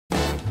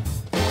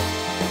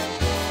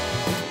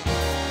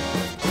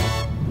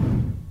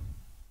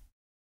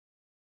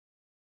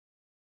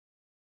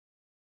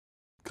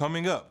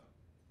Coming up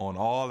on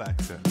All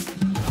Access. This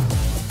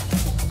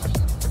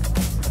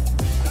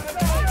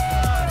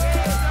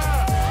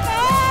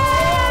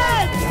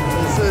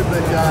is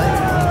big guy.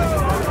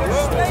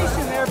 There's space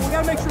in there, but we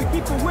gotta make sure we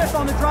keep the width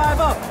on the drive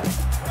up.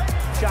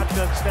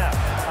 Shotgun snap.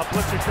 A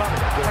blitzer coming.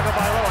 Taken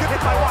by Lowe.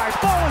 Hit by Wise.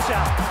 Ball is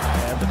out.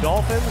 And the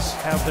Dolphins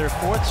have their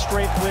 4th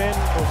straight win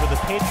over the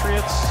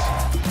Patriots.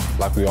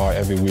 Like we are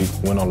every week,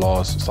 win or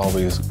loss, it's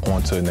always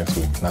on to next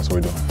week. And that's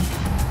what we're doing.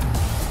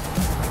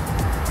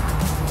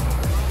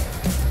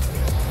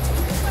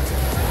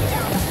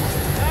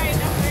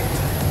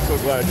 So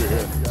glad you're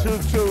here.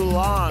 Too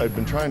long. I've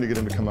been trying to get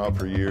him to come out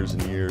for years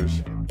and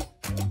years.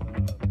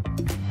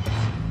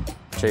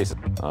 Chase,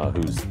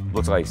 who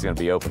looks like he's going to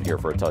be open here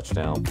for a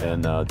touchdown,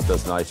 and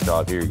does a nice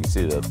job here. You can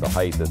see the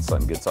height that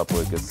Sutton gets up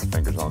with, gets his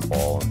fingers on the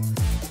ball,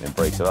 and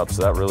breaks it up.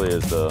 So that really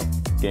is the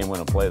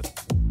game-winning play.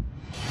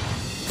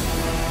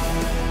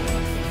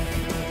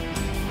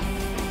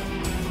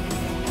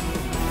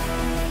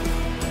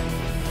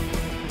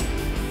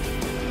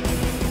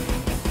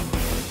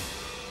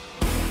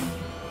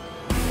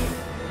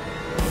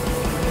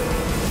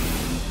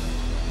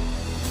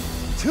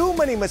 Too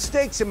many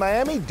mistakes in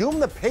Miami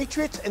doomed the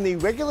Patriots in the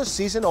regular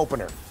season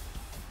opener.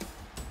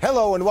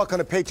 Hello and welcome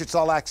to Patriots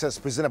All Access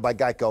presented by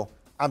GEICO.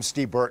 I'm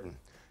Steve Burton.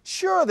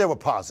 Sure, there were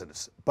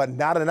positives, but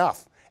not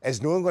enough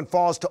as New England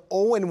falls to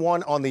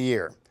 0-1 on the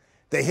year.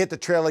 They hit the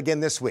trail again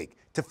this week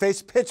to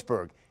face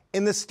Pittsburgh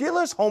in the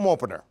Steelers' home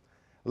opener.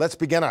 Let's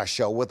begin our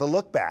show with a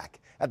look back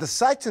at the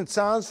sights and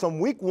sounds from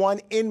Week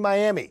 1 in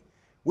Miami,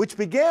 which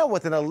began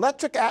with an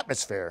electric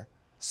atmosphere,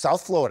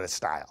 South Florida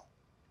style.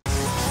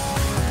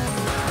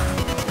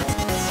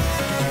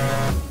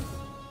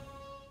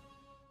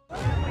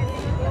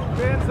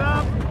 Hands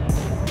up.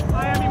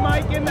 Miami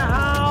Mike in the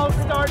house,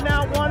 starting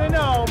out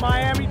 1-0,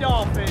 Miami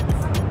Dolphins.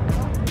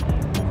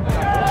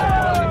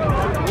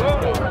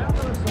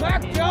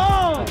 Mac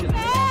Jones!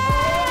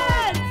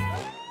 Yes!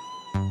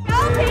 Go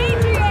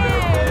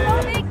Patriots! Go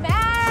Big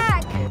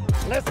Mac!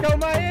 Let's go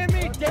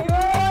Miami! Get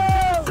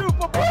it!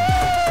 Super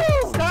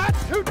Bowl! Start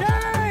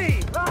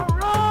today! All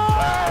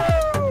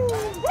right!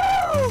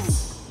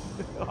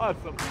 Woo!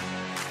 Awesome.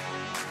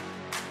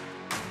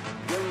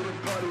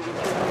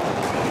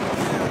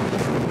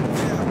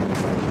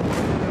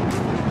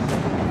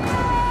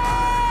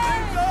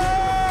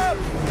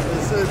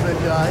 This is big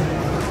guy.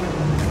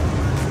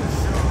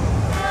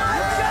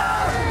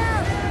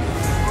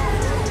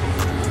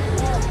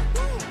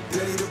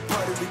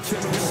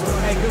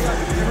 Hey, good luck.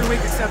 Every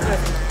week except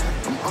this.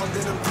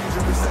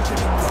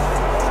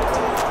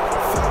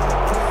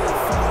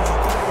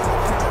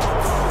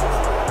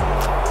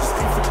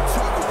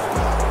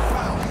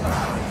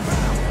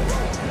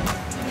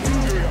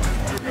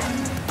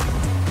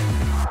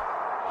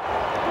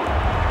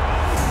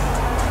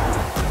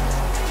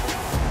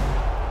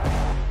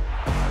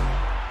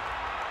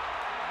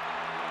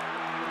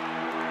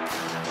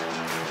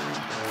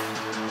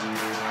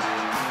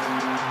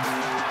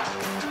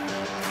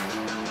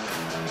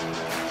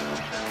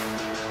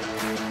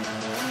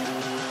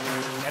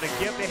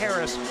 Give to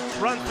Harris,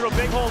 runs through a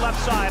big hole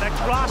left side,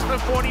 across the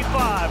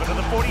 45 into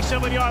the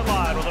 47-yard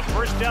line with a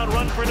first down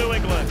run for New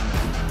England.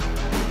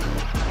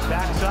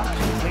 Backs up,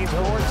 leans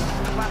forwards,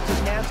 claps his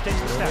hands, takes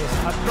the steps.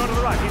 A throw to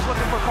the right, he's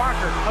looking for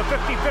Parker. A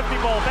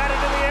 50-50 ball, batted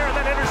in the air and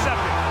then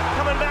intercepted.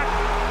 Coming back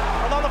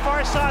along the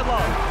far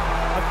sideline.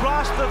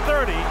 Across the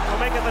 30,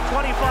 will make it the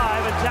 25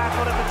 and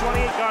tackled at the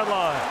 28-yard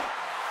line.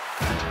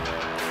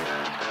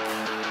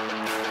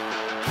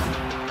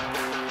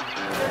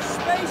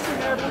 Space in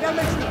there, but we gotta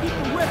make sure we keep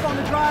the width on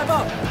the drive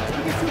up. If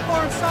we get too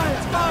far inside,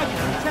 it's foggy.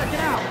 Check it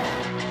out.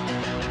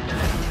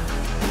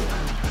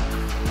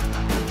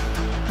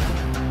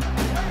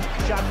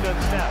 Shotgun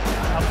snap.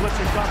 A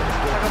blitzer coming.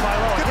 Taken by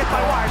Lowe. Hit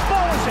by Wise.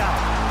 Ball is out.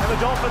 And the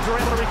Dolphins are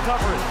able to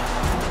recover it.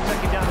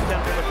 Second down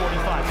attempt at the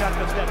 45.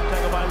 Shotgun snap.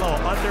 Taken by Lowe.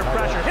 Under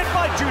pressure. Hit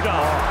by Judah.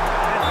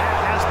 And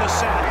that has the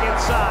sack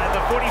inside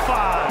the 45.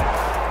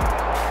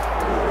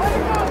 Let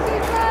it go,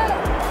 defense!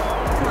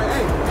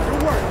 Hey,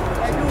 good work.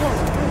 Hey, good work.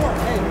 Good work.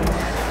 Hey.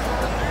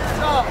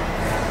 Hands up.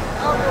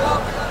 Out, go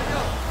up. Let it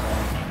go.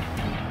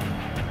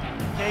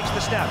 Takes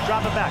the snap.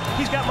 Drop it back.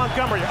 He's got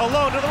Montgomery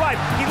alone to the right.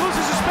 He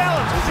loses his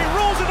balance. He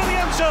rolls into the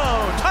end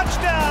zone.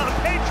 Touchdown,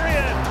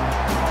 Patriot.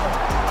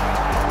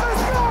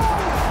 Let's go!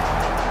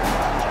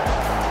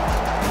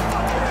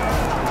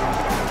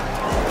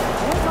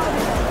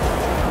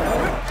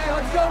 Hey,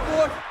 let's go,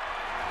 boys.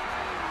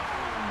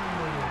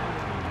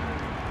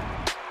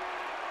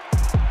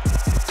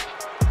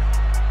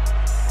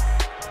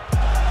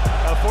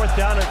 Fourth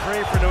down and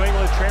 3 for New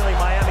England, trailing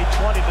Miami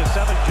 20-7,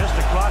 just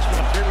across from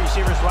the 3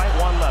 receivers, right,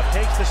 1 left.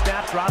 Takes the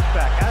snap, drops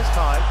back, has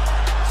time,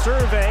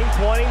 surveying,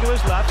 pointing to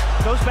his left,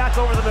 goes back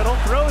over the middle,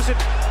 throws it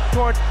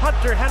toward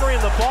Hunter Henry,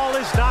 and the ball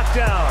is knocked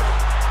down.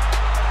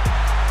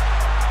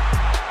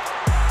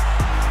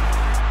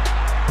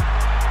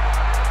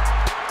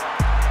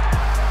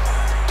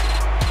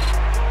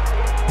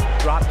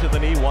 Drop to the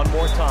knee one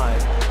more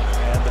time.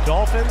 And the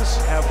Dolphins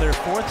have their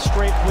 4th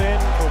straight win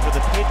over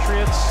the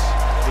Patriots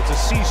It's a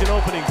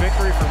season-opening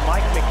victory for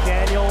Mike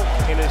McDaniel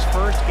in his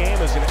first game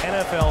as an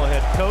NFL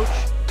head coach.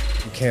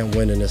 You can't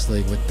win in this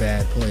league with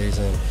bad plays,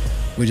 and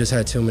we just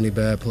had too many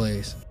bad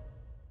plays.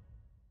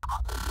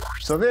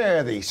 So there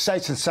are the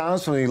sights and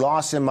sounds from the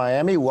loss in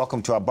Miami.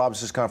 Welcome to our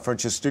Barbara's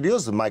Conferential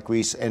Studios, the Mike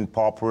Reese and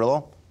Paul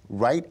Perillo.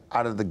 Right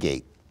out of the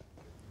gate,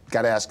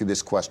 got to ask you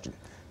this question.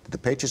 Did the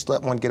Patriots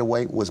let one get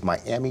away? Was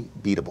Miami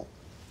beatable?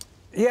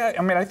 Yeah,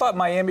 I mean, I thought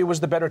Miami was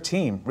the better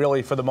team,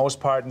 really, for the most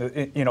part.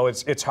 And, you know,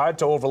 it's hard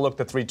to overlook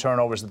the 3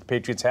 turnovers that the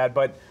Patriots had.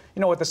 But, you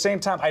know, at the same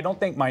time, I don't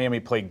think Miami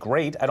played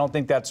great. I don't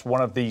think that's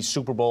one of the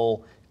Super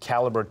Bowl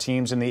caliber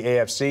teams in the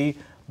AFC.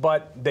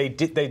 But they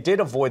did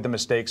avoid the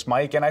mistakes,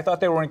 Mike. And I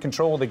thought they were in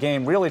control of the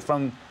game, really,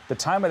 from the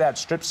time of that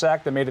strip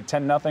sack that made it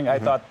 10-0. I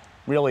thought,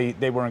 really,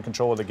 they were in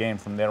control of the game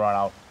from there on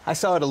out. I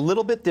saw it a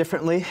little bit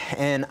differently,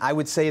 and I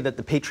would say that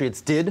the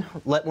Patriots did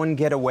let one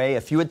get away.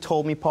 If you had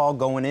told me, Paul,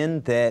 going in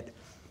that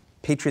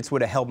Patriots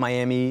would have held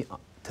Miami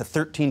to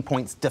 13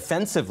 points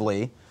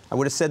defensively, I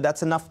would have said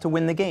that's enough to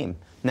win the game.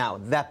 Now,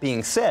 that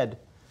being said,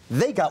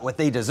 they got what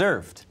they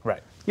deserved.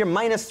 Right. Your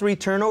 -3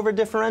 turnover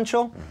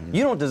differential,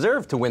 you don't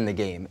deserve to win the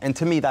game. And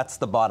to me, that's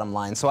the bottom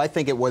line. So I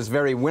think it was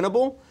very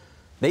winnable.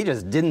 They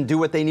just didn't do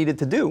what they needed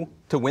to do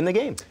to win the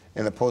game.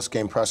 In the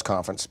post-game press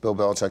conference, Bill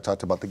Belichick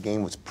talked about the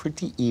game was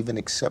pretty even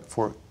except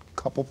for a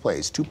couple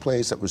plays, 2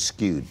 plays that were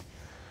skewed.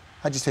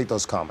 How'd you take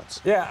those comments?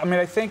 Yeah, I mean,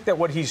 I think that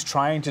what he's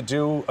trying to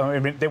do, I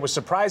mean, they were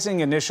surprising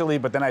initially,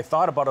 but then I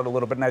thought about it a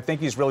little bit, and I think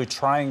he's really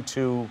trying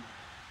to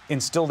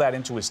instill that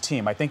into his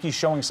team. I think he's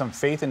showing some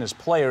faith in his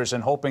players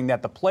and hoping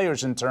that the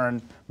players, in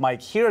turn,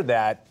 might hear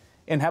that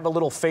and have a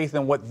little faith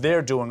in what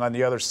they're doing on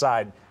the other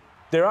side.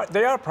 They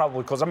are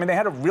probably close. I mean, they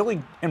had a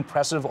really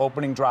impressive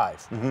opening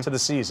drive to the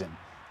season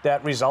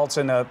that results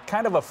in a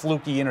kind of a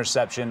fluky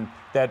interception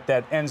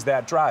that ends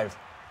that drive.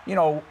 You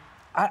know,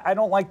 I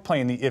don't like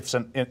playing the ifs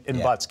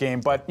and buts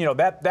game, but, you know,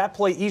 that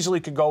play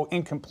easily could go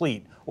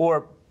incomplete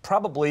or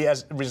probably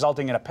as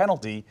resulting in a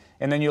penalty,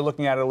 and then you're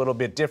looking at it a little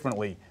bit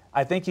differently.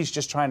 I think he's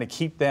just trying to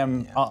keep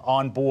them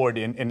on board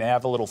and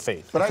have a little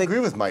faith. But I agree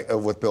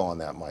with Bill on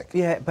that, Mike.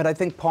 Yeah, but I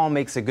think Paul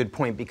makes a good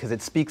point because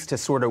it speaks to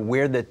sort of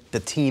where the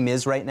team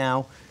is right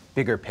now,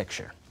 bigger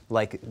picture.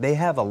 Like, they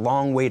have a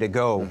long way to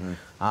go.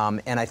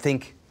 And I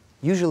think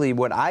usually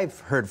what I've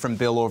heard from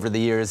Bill over the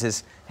years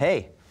is,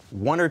 hey,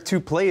 1 or 2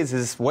 plays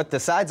is what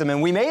decides them,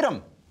 and we made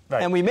them.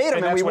 Right. And we made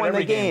them, and we won the game. That's what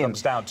every game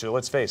comes down to,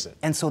 let's face it.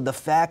 And so the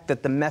fact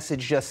that the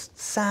message just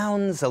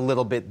sounds a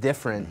little bit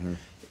different,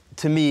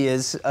 to me,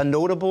 is a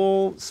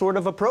notable sort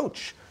of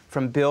approach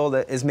from Bill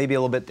that is maybe a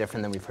little bit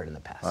different than we've heard in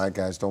the past. All right,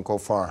 guys, don't go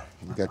far.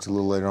 We'll get you a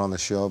little later on the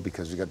show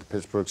because we got the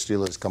Pittsburgh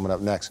Steelers coming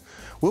up next.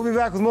 We'll be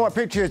back with more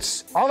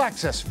Patriots All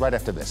Access right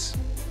after this.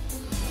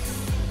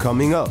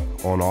 Coming up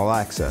on All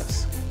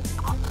Access.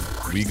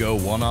 We go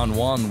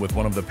one-on-one with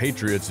one of the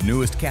Patriots'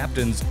 newest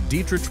captains,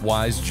 Deatrich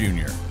Wise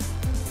Jr.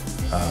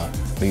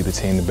 Lead the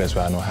team the best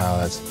way I know how.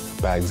 That's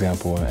a bad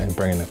example and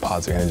bringing the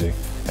positive energy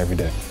every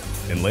day.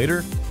 And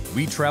later,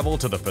 we travel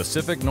to the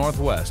Pacific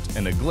Northwest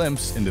and a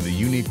glimpse into the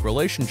unique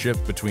relationship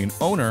between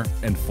owner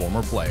and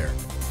former player.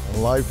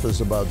 Life is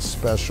about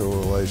special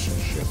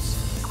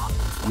relationships.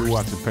 You're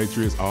watching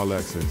Patriots All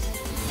Access.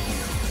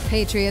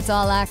 Patriots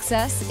All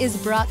Access is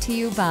brought to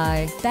you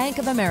by Bank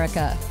of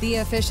America, the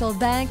official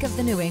bank of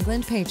the New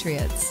England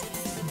Patriots.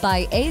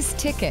 By Ace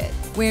Ticket,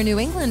 where New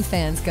England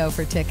fans go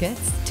for tickets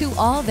to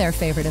all their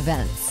favorite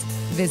events.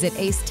 Visit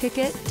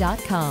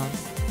aceticket.com.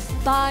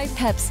 By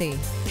Pepsi,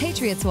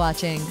 Patriots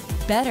watching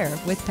better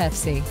with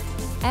Pepsi.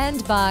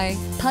 And by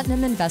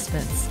Putnam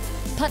Investments.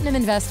 Putnam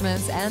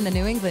Investments and the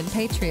New England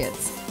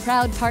Patriots,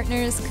 proud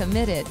partners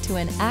committed to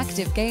an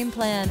active game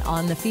plan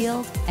on the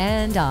field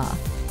and off.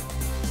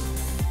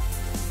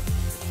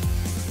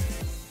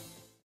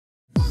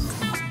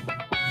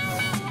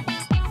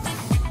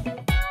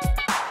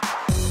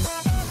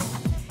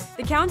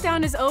 The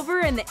countdown is over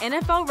and the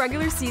NFL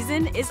regular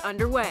season is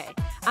underway.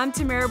 I'm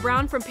Tamara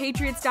Brown from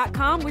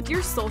Patriots.com with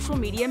your social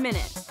media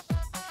minute.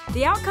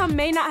 The outcome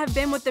may not have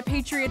been what the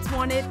Patriots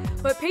wanted,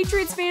 but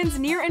Patriots fans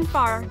near and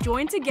far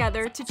joined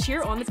together to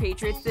cheer on the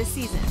Patriots this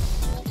season.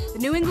 The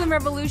New England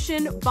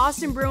Revolution,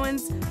 Boston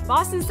Bruins,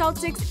 Boston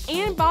Celtics,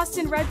 and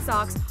Boston Red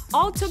Sox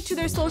all took to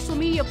their social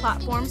media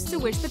platforms to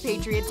wish the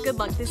Patriots good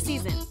luck this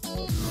season.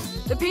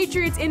 The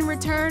Patriots, in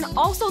return,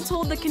 also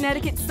told the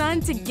Connecticut Sun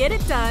to get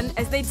it done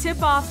as they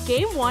tip off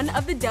Game 1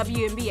 of the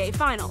WNBA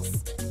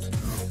Finals.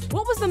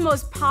 What was the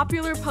most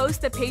popular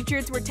post the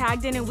Patriots were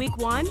tagged in Week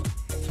 1?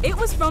 It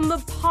was from the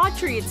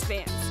Patriots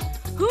fans.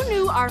 Who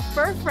knew our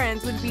fur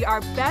friends would be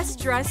our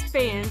best-dressed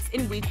fans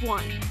in Week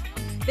 1?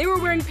 They were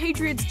wearing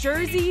Patriots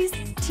jerseys,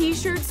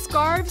 t-shirts,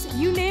 scarves,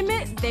 you name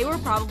it, they were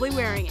probably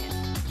wearing it.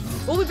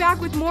 We'll be back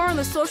with more on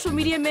the Social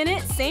Media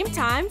Minute, same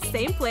time,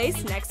 same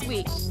place, next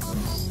week.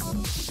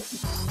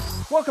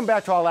 Welcome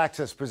back to All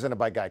Access, presented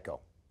by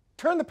GEICO.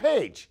 Turn the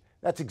page.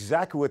 That's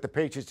exactly what the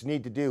Patriots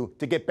need to do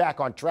to get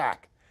back on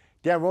track.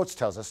 Dan Roach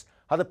tells us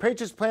how the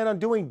Patriots plan on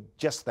doing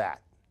just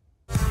that.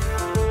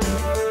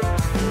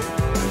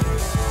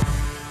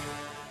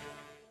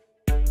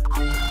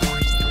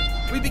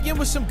 We begin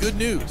with some good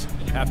news.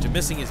 After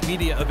missing his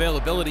media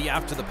availability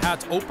after the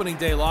Pats' opening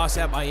day loss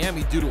at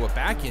Miami due to a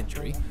back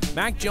injury,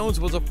 Mac Jones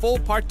was a full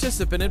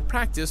participant in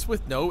practice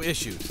with no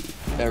issues.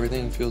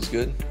 Everything feels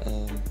good.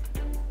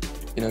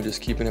 You know, just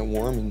keeping it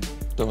warm and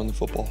throwing the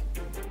football.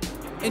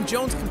 And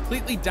Jones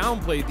completely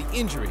downplayed the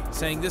injury,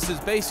 saying this is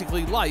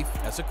basically life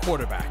as a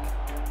quarterback.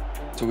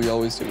 So we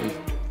always do.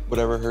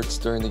 Whatever hurts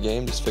during the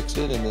game, just fix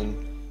it and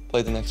then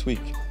play the next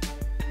week.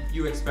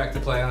 You expect to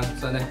play on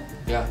Sunday?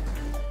 Yeah.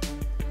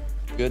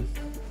 Good.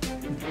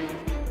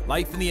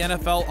 Life in the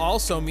NFL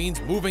also means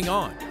moving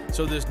on,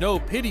 so there's no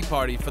pity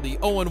party for the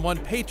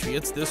 0-1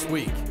 Patriots this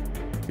week.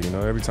 You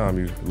know, every time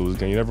you lose a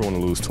game, you never want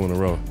to lose 2 in a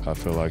row, I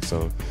feel like.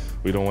 So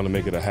we don't want to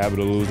make it a habit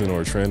of losing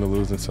or a trend of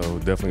losing, so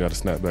definitely got to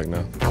snap back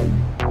now.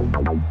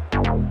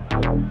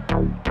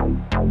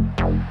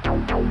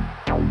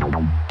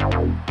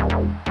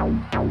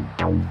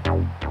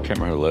 Can't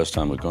remember the last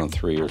time we've gone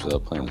 3 years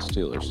without playing the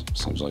Steelers.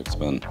 Seems like it's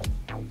been,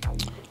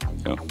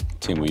 you know, a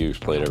team we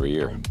usually played every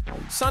year.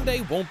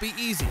 Sunday won't be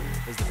easy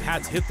as the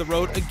Pats hit the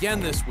road again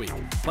this week,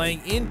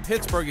 playing in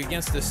Pittsburgh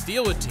against the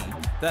Steelers team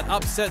that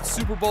upset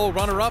Super Bowl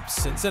runner-up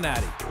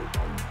Cincinnati.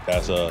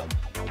 That's a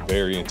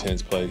very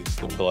intense place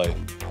to play,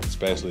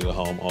 especially the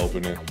home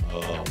opener.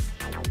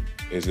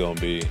 It's going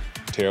to be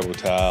terrible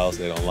towels.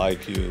 They don't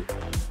like you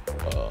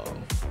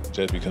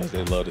just because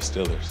they love the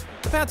Steelers.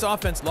 The Pats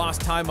offense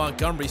lost Ty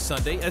Montgomery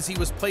Sunday as he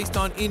was placed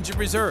on injured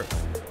reserve.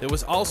 There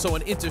was also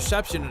an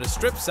interception and a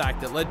strip sack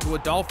that led to a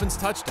Dolphins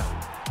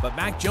touchdown. But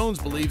Mac Jones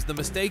believes the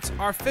mistakes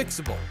are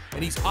fixable,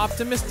 and he's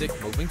optimistic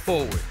moving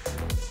forward.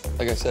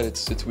 Like I said,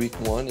 it's week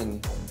 1,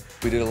 and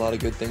we did a lot of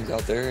good things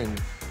out there, and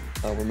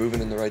we're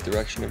moving in the right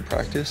direction in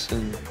practice,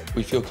 and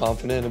we feel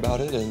confident about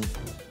it,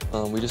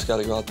 and we just got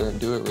to go out there and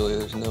do it, really.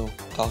 There's no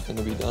talking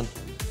to be done.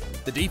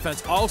 The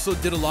defense also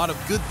did a lot of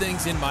good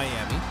things in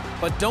Miami,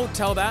 but don't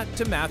tell that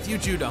to Matthew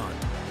Judon.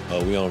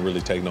 We don't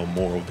really take no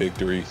moral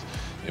victories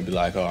and be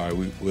like, all right,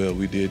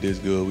 we did this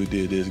good, we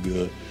did this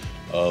good.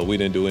 We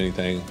didn't do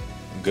anything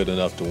good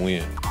enough to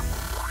win.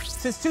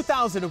 Since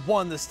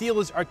 2001, the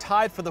Steelers are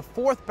tied for the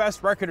 4th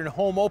best record in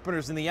home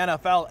openers in the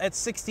NFL at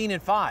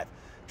 16-5,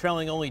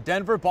 trailing only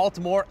Denver,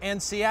 Baltimore,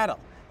 and Seattle.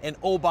 And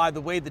oh, by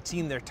the way, the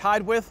team they're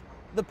tied with,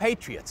 the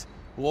Patriots,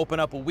 who open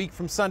up a week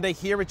from Sunday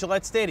here at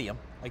Gillette Stadium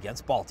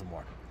against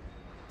Baltimore.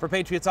 For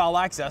Patriots All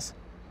Access,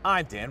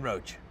 I'm Dan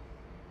Roach.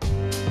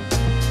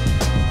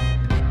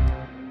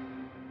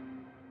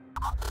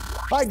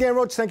 Hi, Dan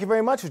Roach. Thank you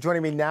very much for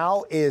joining me.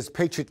 Now is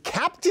Patriot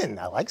captain.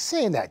 I like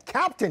saying that.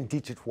 Captain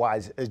Deatrich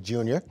Wise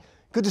Jr.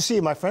 Good to see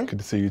you, my friend. Good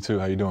to see you, too.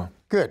 How you doing?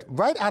 Good.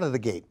 Right out of the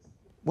gate,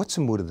 what's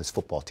the mood of this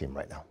football team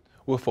right now?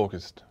 We're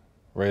focused,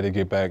 ready to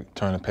get back,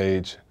 turn the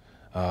page.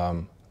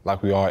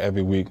 Like we are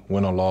every week,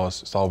 win or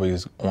loss, it's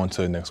always on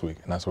to the next week,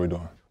 and that's what we're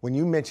doing. When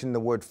you mention the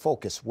word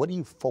focus, what are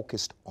you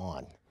focused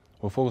on?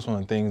 We're focused on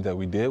the things that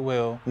we did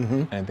well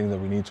and things that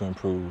we need to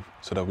improve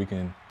so that we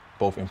can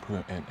both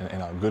improve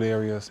in our good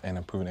areas and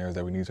improve in areas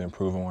that we need to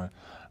improve on,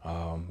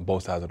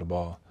 both sides of the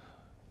ball.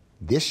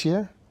 This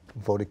year,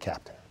 voted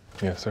captain.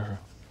 Yes, sir.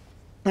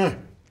 What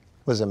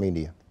does that mean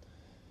to you?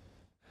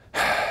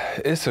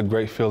 It's a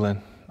great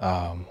feeling.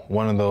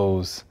 One of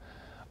those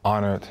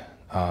honored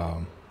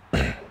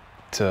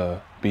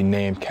to be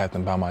named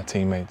captain by my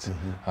teammates,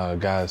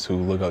 guys who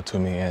look up to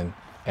me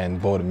and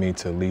voted me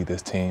to lead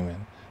this team,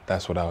 and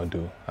that's what I would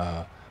do.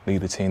 Lead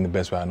the team the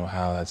best way I know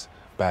how. That's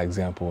by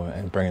example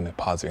and bringing the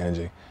positive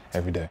energy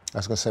every day. I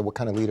was going to say, what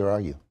kind of leader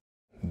are you?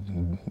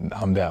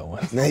 I'm that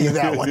one. No, you're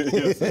that one.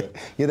 Yes,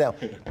 You're that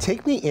one.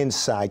 Take me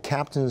inside.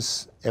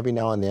 Captains, every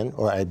now and then,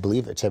 or I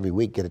believe it's every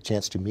week, get a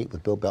chance to meet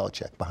with Bill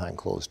Belichick behind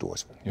closed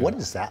doors. Yeah. What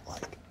is that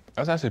like?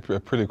 That's actually a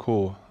pretty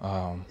cool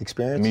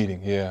experience.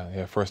 Meeting.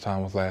 Yeah. First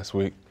time was last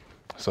week,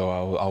 so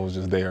I was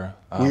just there.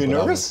 Were you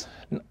nervous?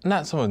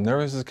 Not so much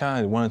nervous. Just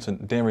kind of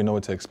didn't really know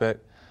what to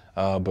expect,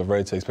 but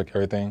ready to expect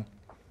everything.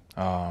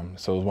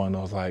 So it was one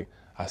of those, like,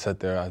 I sat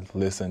there, I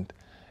listened,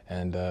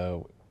 and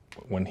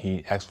when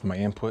he asked for my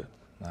input,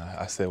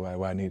 I said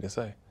what I needed to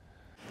say.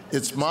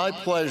 It's my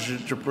pleasure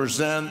to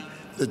present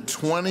the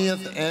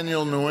 20th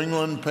Annual New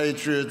England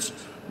Patriots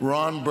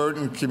Ron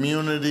Burton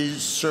Community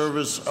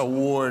Service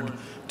Award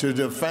to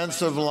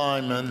defensive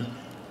lineman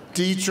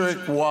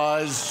Deatrich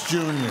Wise, Jr.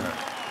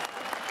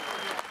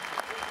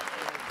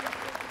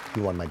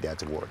 You won my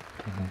dad's award,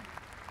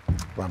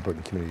 Ron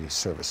Burton Community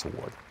Service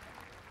Award.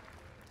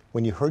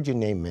 When you heard your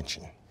name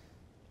mentioned,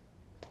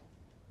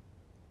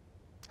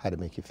 how did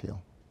it make you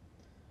feel?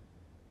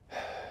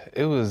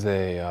 It was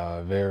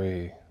a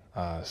very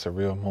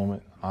surreal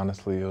moment,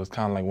 honestly. It was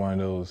kind of like one of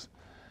those,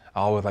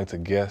 I always like to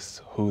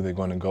guess who they're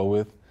going to go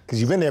with.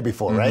 Because you've been there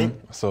before, right?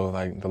 So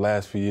like the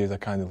last few years, I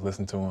kind of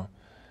listened to him.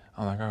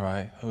 I'm like, all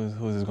right,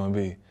 who's this going to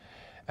be?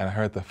 And I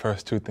heard the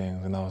first two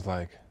things, and I was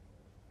like,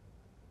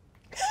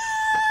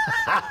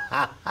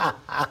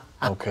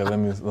 okay, let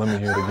me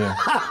hear it again.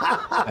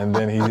 And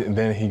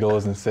then he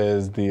goes and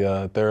says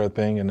the third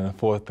thing, and then the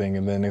fourth thing,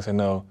 and then next thing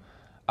I know,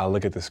 I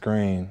look at the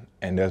screen,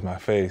 and there's my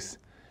face.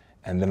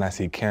 And then I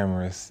see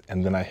cameras,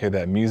 and then I hear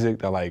that music,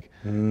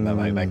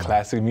 that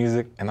classic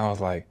music, and I was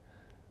like,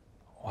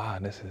 wow,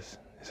 this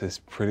is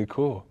pretty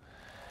cool.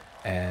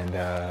 And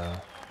I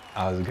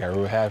got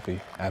real happy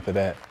after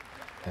that.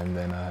 And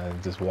then I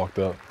just walked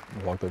up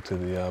to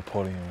the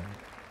podium.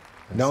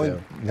 And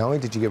Not only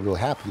did you get real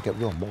happy, you got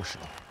real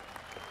emotional,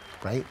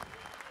 right?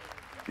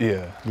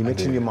 Yeah. You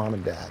mentioned your mom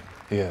and dad.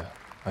 Yeah,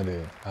 I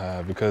did.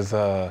 Because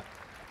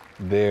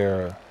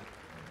they're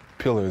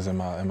pillars in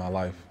my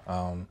life.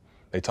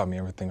 They taught me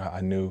everything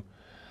I knew.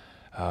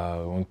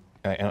 And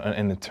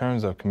in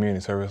terms of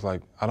community service,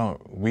 like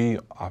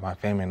my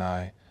family and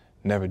I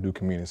never do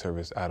community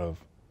service out of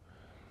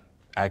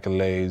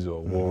accolades or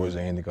awards or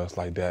anything else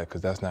like that,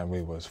 because that's not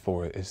really what it's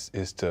for. It's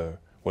to,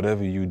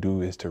 whatever you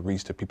do is to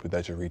reach the people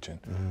that you're reaching,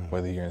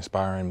 whether you're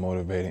inspiring,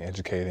 motivating,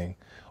 educating,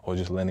 or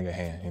just lending a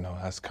hand. You know,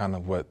 that's kind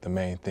of what the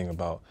main thing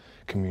about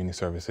community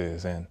service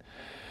is. And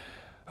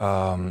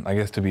I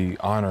guess to be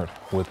honored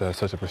with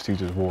such a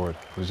prestigious award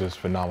was just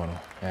phenomenal.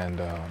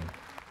 And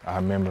I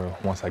remember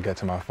once I got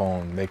to my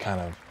phone, they kind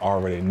of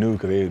already knew,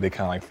 because they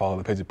kind of like followed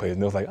the Patriot page,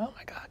 and they was like, oh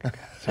my God,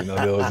 congrats. You know,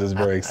 they was just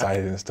very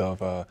excited and stuff.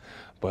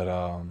 But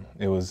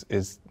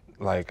it's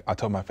like, I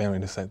told my family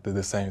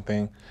the same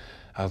thing.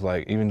 I was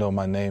like, even though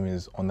my name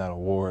is on that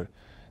award,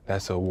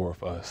 that's an award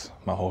for us,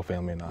 my whole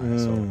family and I.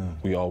 So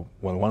we all,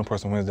 when one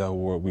person wins that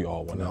award, we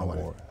all win that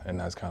award. And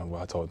that's kind of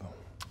what I told them.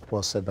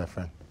 Well said, my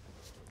friend.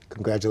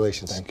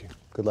 Congratulations. Thank you.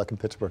 Good luck in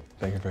Pittsburgh.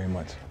 Thank you very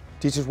much.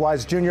 Deatrich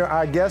Wise Jr.,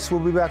 our guest.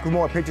 We'll be back with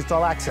more Patriots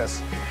All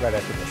Access right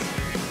after this.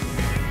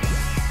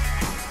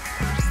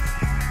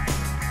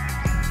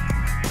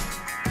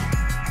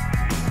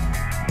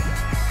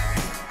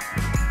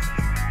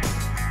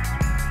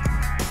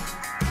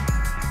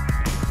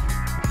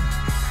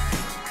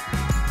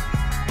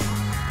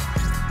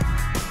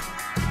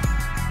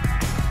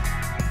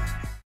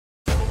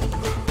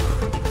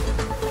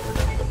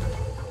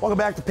 Welcome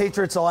back to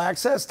Patriots All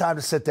Access. Time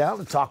to sit down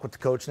and talk with the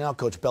coach now.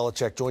 Coach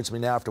Belichick joins me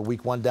now after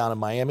week 1 down in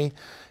Miami.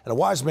 And a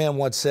wise man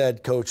once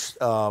said, Coach,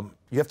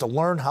 you have to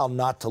learn how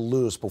not to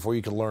lose before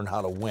you can learn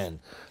how to win.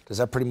 Does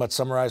that pretty much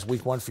summarize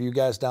week 1 for you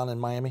guys down in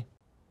Miami?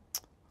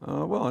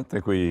 Well, I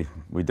think we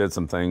did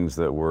some things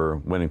that were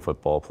winning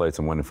football, played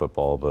some winning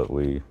football, but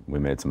we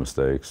made some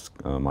mistakes.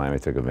 Miami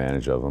took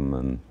advantage of them,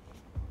 and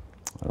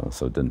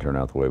so it didn't turn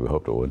out the way we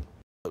hoped it would.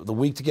 The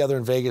week together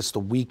in Vegas, the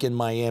week in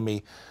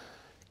Miami,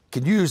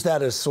 can you use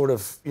that as sort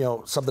of, you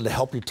know, something to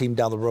help your team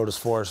down the road as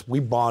far as we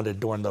bonded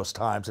during those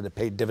times and it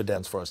paid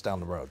dividends for us down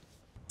the road?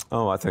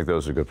 Oh, I think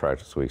those are good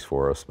practice weeks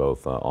for us,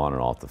 both on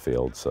and off the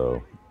field.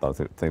 So I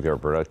think they were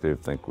productive.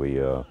 I think we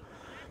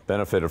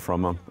benefited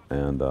from them,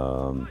 and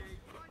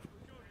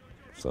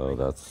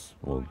so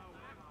we'll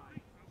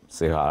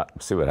see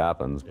what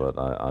happens. But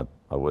I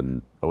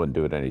wouldn't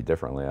do it any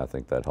differently. I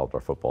think that helped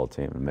our football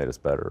team and made us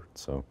better.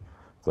 So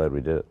glad we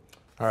did it.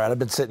 All right, I've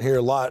been sitting here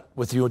a lot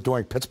with you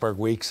during Pittsburgh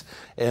weeks,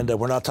 and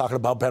we're not talking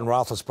about Ben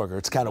Roethlisberger.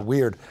 It's kind of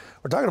weird.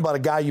 We're talking about a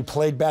guy you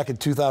played back in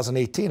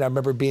 2018. I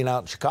remember being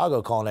out in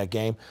Chicago calling that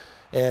game,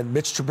 and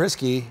Mitch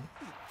Trubisky,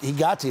 he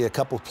got to you a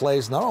couple of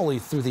plays, not only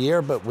through the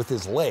air, but with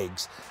his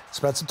legs.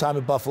 Spent some time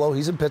in Buffalo.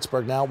 He's in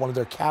Pittsburgh now, one of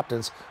their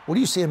captains. What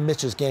do you see in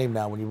Mitch's game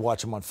now when you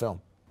watch him on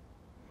film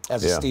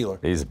as a Steeler?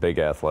 He's a big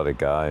athletic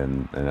guy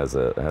and has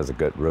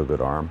a real good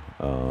arm.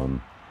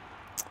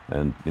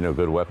 And, you know,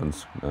 good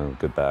weapons,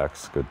 good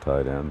backs, good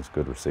tight ends,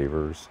 good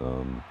receivers,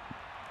 some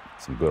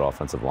good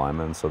offensive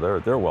linemen. So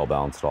they're a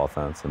well-balanced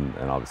offense and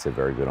obviously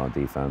very good on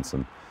defense.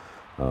 And,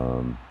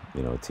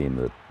 you know, a team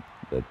that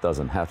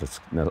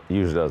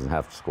usually doesn't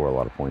have to score a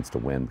lot of points to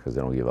win because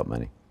they don't give up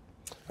many.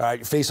 All right,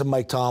 you're facing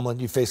Mike Tomlin.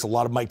 You faced a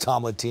lot of Mike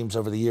Tomlin teams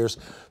over the years.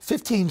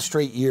 15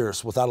 straight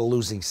years without a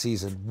losing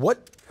season.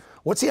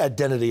 What's the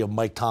identity of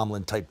Mike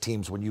Tomlin-type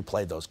teams when you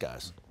play those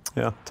guys?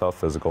 Yeah, tough,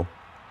 physical.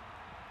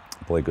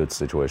 Play good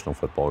situational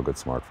football, good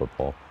smart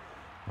football.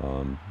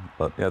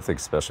 But yeah, I think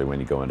especially when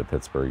you go into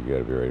Pittsburgh, you got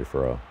to be ready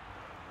for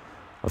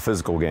a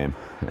physical game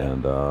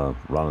and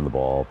running the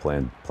ball,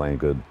 playing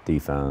good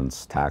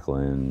defense,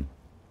 tackling,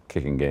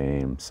 kicking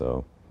game.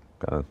 So,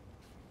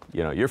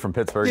 you know, you're from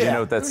Pittsburgh.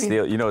 Yeah,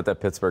 you know what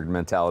that Pittsburgh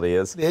mentality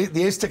is.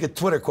 The Ace Ticket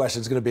Twitter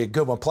question is going to be a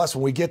good one. Plus,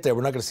 when we get there,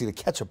 we're not going to see the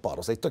ketchup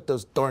bottles. They took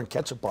those darn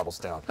ketchup bottles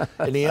down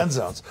in the end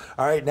zones.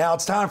 All right, now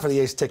it's time for the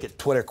Ace Ticket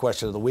Twitter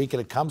question of the week,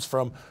 and it comes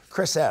from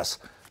Chris S.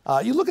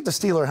 You look at the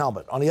Steeler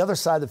helmet. On the other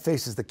side that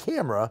faces the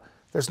camera,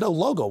 there's no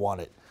logo on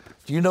it.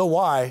 Do you know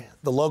why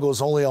the logo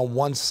is only on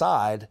one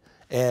side?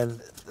 And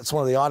it's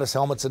one of the oddest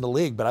helmets in the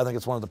league, but I think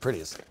it's one of the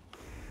prettiest.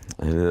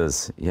 It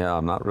is. Yeah,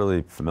 I'm not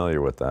really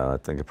familiar with that. I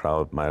think it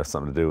probably might have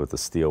something to do with the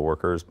steel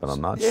workers, but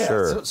I'm not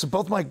sure. So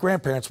both my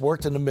grandparents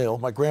worked in the mill,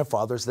 my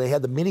grandfathers. They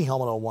had the mini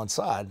helmet on one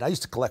side. And I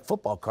used to collect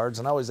football cards,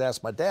 and I always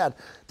asked my dad,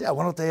 Dad,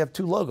 why don't they have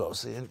two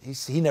logos? And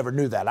he never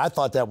knew that. I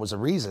thought that was a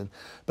reason,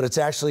 but it's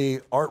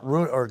actually Art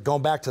Rooney, or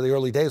going back to the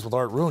early days with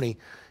Art Rooney,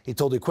 he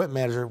told the equipment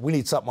manager, we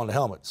need something on the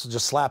helmet. So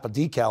just slap a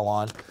decal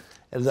on.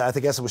 And I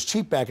guess it was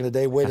cheap back in the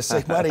day, way to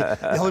save money.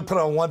 You only put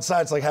it on one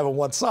side, it's like having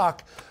one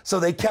sock. So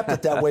they kept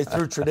it that way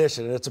through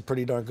tradition, and it's a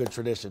pretty darn good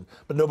tradition.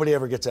 But nobody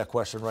ever gets that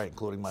question right,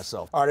 including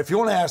myself. All right, if you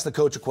want to ask the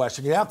coach a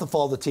question, you have to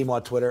follow the team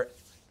on Twitter,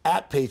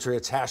 at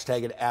Patriots,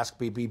 hashtag it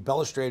AskBB.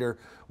 Belestrator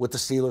with the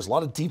Steelers. A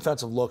lot of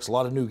defensive looks, a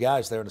lot of new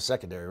guys there in the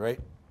secondary, right?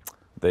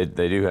 They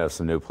do have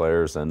some new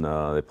players, and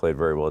they played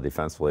very well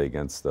defensively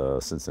against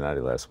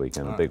Cincinnati last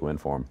weekend. A big win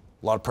for them.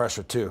 A lot of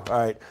pressure, too. All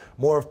right,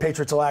 more of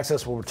Patriots All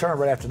Access will return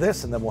right after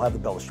this, and then we'll have the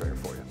Belestrator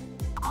for you.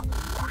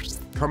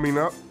 Coming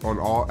up on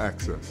All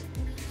Access.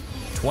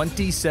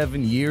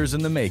 27 years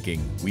in the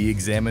making, we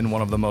examine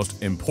one of the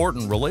most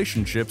important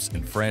relationships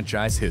in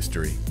franchise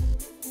history.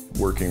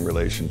 Working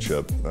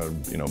relationship,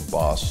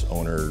 boss,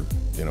 owner,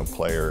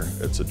 player.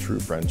 It's a true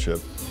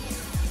friendship.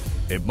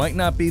 It might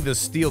not be the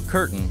steel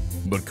curtain,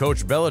 but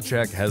Coach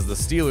Belichick has the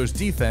Steelers'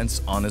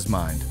 defense on his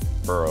mind.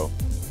 Burrow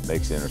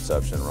makes the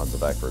interception, runs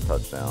it back for a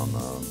touchdown.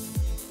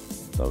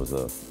 That was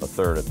a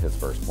third of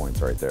Pittsburgh's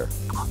points right there.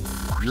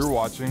 You're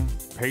watching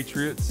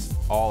Patriots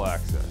All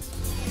Access.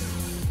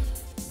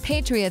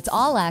 Patriots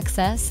All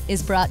Access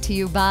is brought to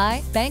you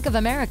by Bank of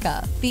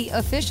America, the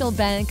official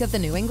bank of the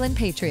New England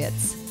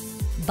Patriots.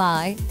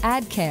 By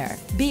AdCare.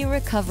 Be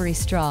recovery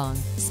strong.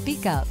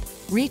 Speak up.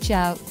 Reach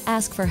out.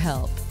 Ask for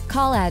help.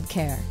 Call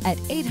AdCare at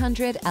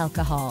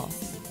 800-ALCOHOL.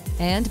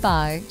 And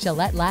by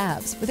Gillette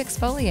Labs with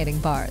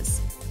exfoliating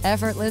bars.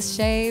 Effortless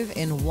shave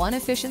in one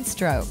efficient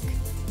stroke.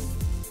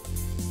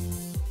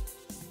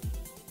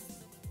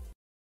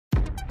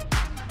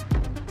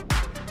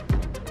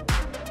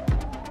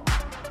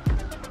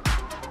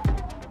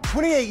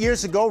 "28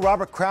 years ago,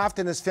 Robert Kraft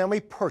and his family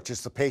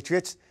purchased the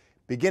Patriots,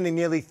 beginning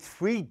nearly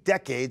 3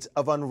 decades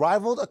of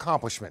unrivaled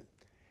accomplishment.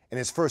 In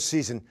his first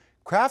season,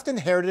 Kraft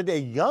inherited a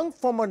young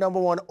former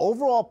 #1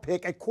 overall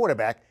pick at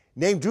quarterback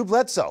named Drew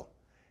Bledsoe.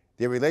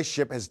 Their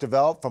relationship has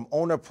developed from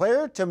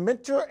owner-player to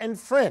mentor and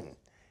friend.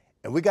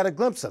 And we got a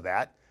glimpse of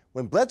that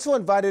when Bledsoe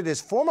invited his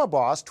former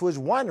boss to his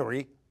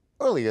winery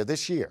earlier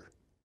this year.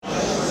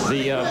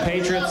 The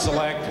Patriots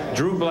select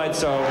Drew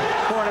Bledsoe,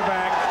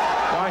 quarterback,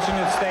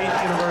 Washington State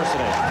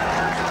University.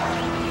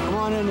 Come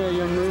on in there,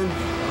 young man.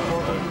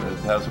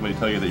 To have somebody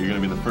tell you that you're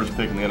going to be the first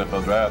pick in the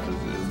NFL draft is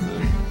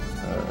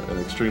an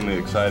extremely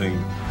exciting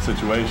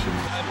situation.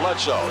 And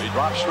Bledsoe, he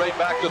drops straight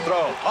back to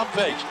throw. Pump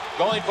fakes,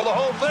 going for the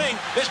whole thing.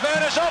 This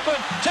man is open.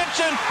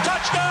 Simpson,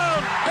 touchdown.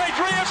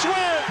 Patriots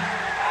win.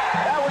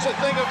 That was a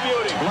thing of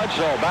beauty.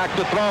 Bledsoe back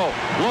to throw.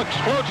 Looks,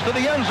 floats to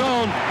the end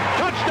zone.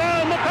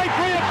 Touchdown. The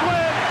Patriots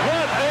win.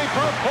 What a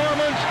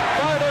performance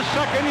by the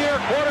second-year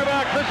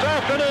quarterback this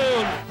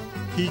afternoon.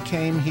 He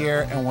came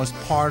here and was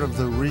part of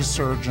the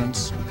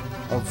resurgence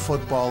of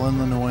football in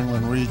the New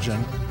England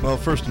region. Well,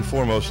 first and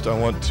foremost, I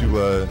want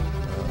to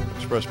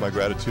express my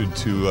gratitude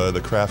to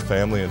the Kraft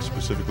family and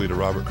specifically to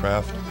Robert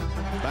Kraft.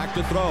 Back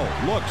to throw.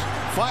 Looks,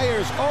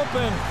 fires,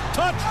 open.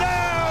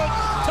 Touchdown!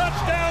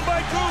 Touchdown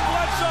by Drew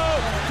Bledsoe!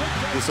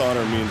 This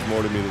honor means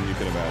more to me than you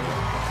can imagine.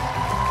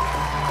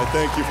 I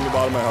thank you from the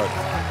bottom of my heart.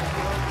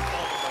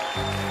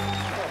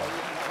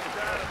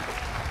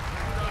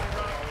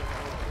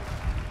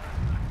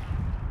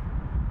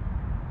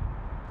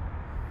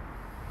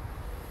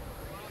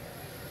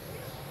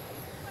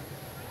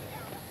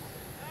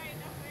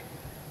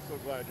 So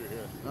glad you're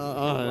here.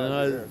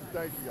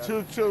 Thank you,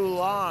 guys. Too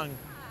long.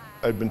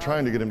 I've been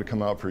trying to get him to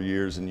come out for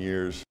years and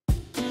years.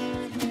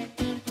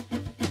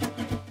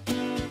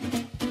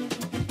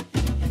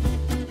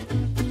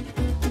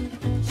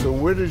 So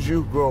where did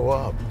you grow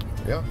up?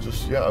 I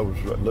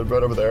lived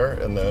right over there,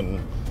 and then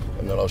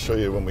I'll show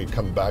you when we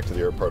come back to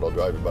the airport. I'll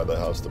drive you by the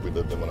house that we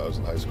lived in when I was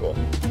in high school.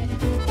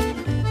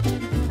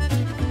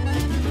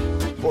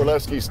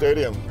 Borleski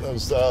Stadium.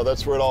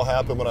 That's where it all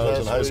happened when I was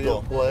in high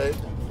school. Played?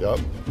 Yep.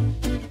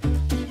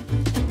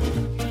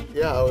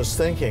 Yeah, I was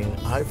thinking.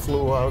 I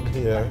flew out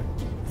here.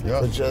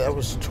 Yeah. That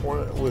was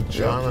with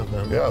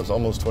Jonathan. Yeah, it was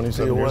almost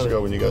 27 years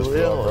ago when you guys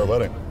flew out for our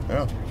wedding.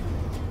 Yeah.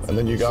 And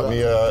then you got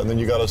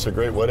you got us a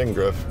great wedding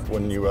gift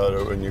when you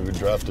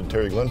drafted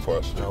Terry Glenn for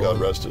us. God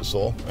rest his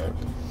soul. Right.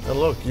 And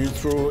look,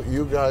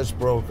 you guys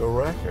broke a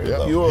record.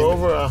 Yeah. You were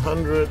over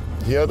 100.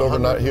 He had over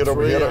and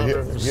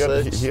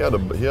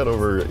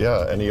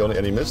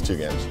he missed 2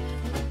 games.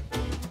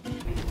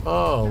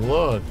 Oh,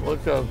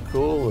 look how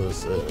cool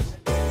this is.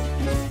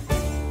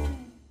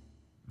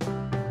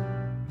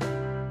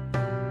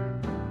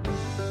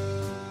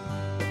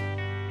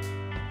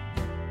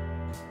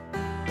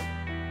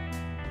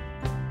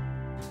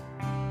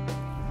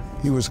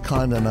 He was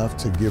kind enough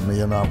to give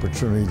me an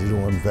opportunity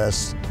to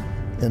invest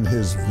in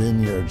his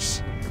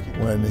vineyards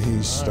when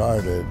he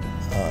started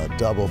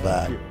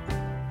Doubleback.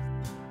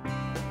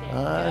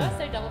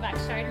 So Doubleback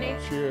Chardonnay.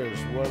 Cheers!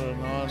 What an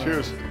honor.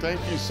 Cheers!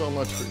 Thank you so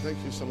much for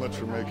making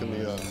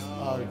the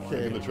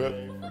making the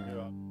trip.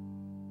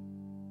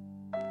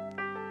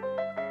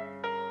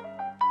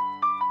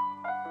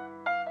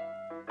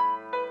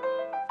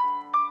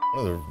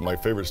 One of my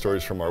favorite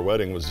stories from our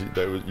wedding was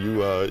that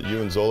you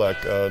and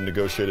Zolak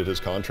negotiated his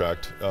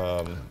contract.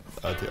 I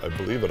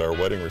believe at our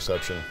wedding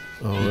reception.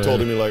 Oh, you told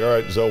him, you're like, all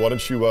right, Zoe, why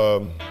don't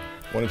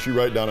you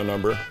write down a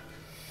number,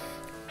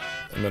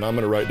 and then I'm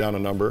going to write down a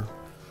number,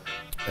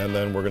 and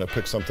then we're going to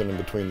pick something in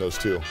between those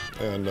two,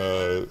 and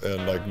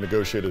like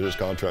negotiated his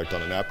contract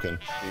on a napkin.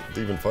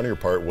 The even funnier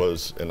part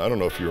was, and I don't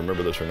know if you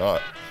remember this or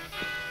not,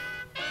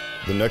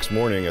 The next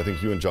morning, I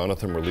think you and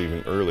Jonathan were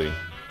leaving early.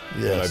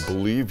 Yes. And I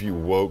believe you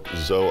woke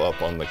Zoe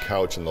up on the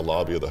couch in the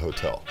lobby of the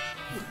hotel.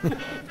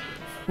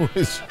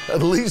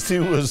 At least he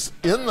was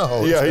in the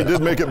hotel. Yeah, he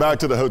did make it back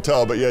to the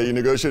hotel, but yeah, you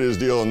negotiated his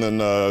deal and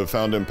then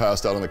found him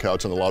passed out on the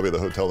couch in the lobby of the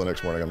hotel the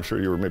next morning. I'm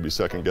sure you were maybe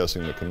second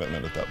guessing the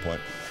commitment at that point.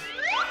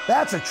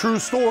 That's a true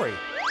story.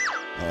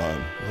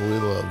 We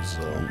love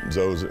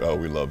Zoe.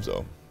 We love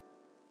Zoe.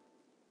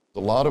 A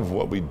lot of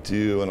what we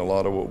do and a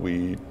lot of what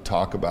we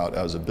talk about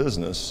as a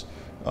business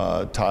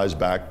ties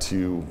back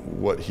to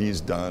what he's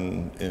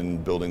done in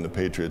building the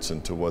Patriots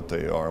into what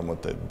they are and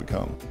what they've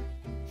become.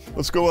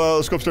 Let's go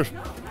upstairs.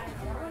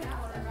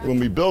 When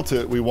we built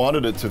it, we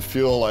wanted it to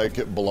feel like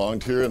it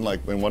belonged here, and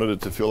we wanted it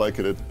to feel like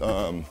it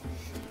had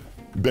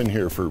been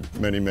here for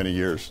many, many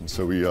years. And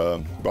so we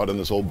brought in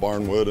this old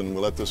barn wood and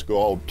we let this go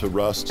all to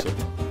rust. So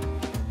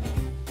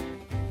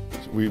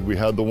we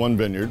had the one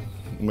vineyard,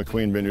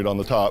 McQueen Vineyard on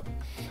the top.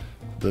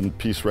 The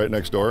piece right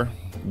next door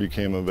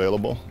became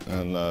available,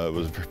 and it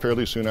was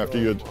fairly soon after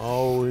you had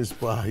always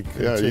buy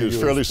contiguous. Yeah, it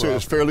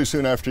was fairly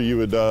soon after you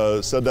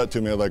had said that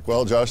to me. Like,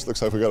 well, Josh,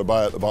 looks like we got to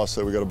buy it. The boss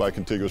said we got to buy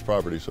contiguous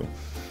property, so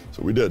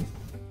we did.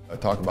 I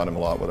talk about him a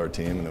lot with our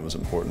team, and it was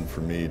important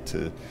for me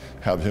to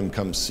have him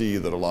come see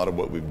that a lot of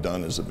what we've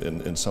done is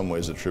in some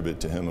ways a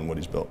tribute to him and what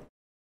he's built.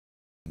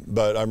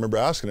 But I remember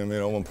asking him,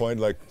 at one point,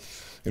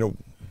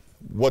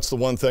 what's the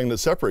one thing that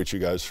separates you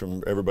guys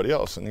from everybody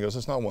else? And he goes,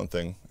 it's not one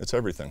thing, it's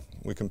everything.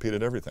 We compete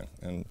at everything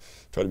and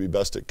try to be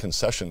best at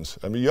concessions.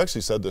 I mean, you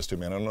actually said this to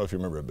me, and I don't know if you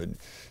remember it,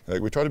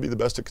 but we try to be the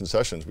best at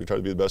concessions. We try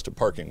to be the best at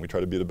parking. We try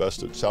to be the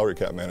best at salary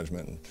cap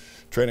management and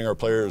training our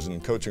players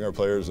and coaching our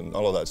players and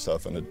all of that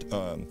stuff. And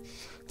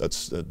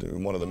that's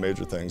one of the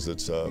major things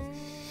that's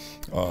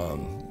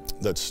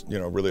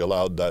really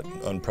allowed that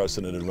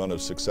unprecedented run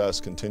of success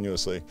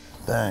continuously.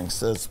 Thanks,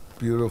 that's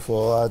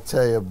beautiful. I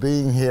tell you,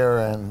 being here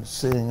and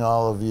seeing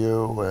all of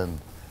you and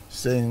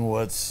seeing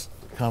what's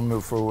come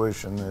to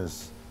fruition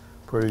is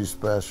pretty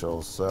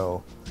special.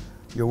 So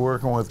you're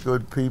working with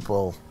good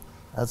people.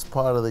 That's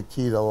part of the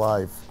key to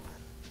life.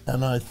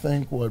 And I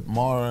think what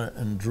Mara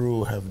and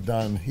Drew have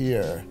done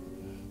here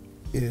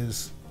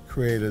is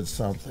created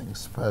something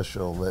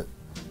special that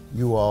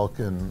you all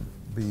can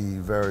be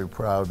very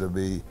proud to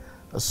be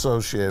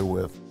associated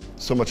with.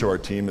 So much of our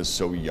team is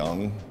so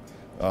young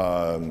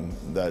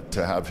that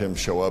to have him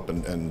show up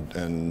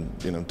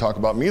and talk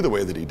about me the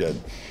way that he did,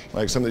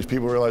 like some of these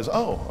people realize,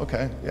 oh,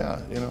 okay, yeah,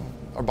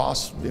 our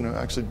boss,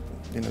 actually,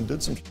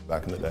 did some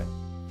back in the day.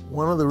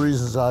 One of the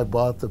reasons I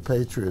bought the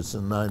Patriots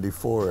in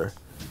 '94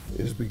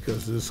 is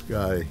because this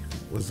guy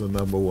was the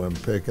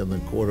 #1 pick and the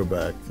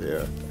quarterback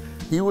there.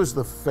 He was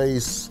the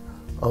face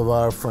of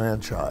our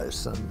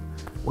franchise, and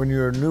when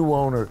you're a new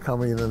owner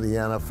coming into the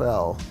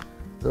NFL,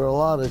 there are a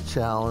lot of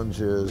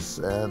challenges,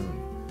 and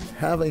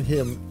having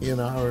him in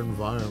our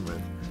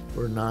environment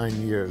for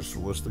 9 years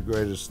was the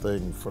greatest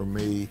thing for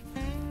me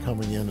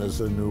coming in as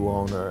a new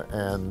owner,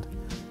 and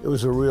it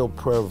was a real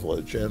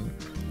privilege. And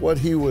what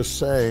he was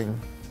saying,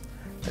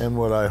 and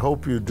what I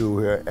hope you do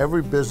here,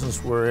 every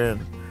business we're in,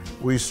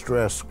 we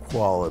stress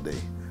quality,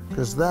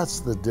 because that's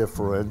the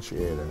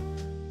differentiator.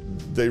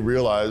 They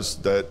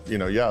realized that,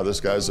 yeah, this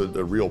guy's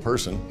a real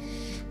person,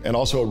 and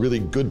also a really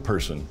good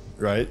person,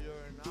 right?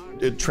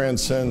 It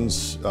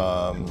transcends,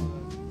 a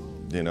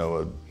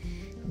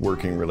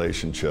working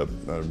relationship,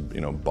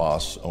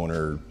 boss,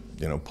 owner,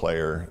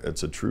 player.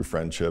 It's a true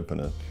friendship,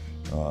 and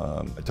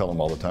I tell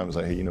them all the time, is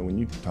like, hey, when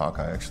you talk,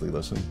 I actually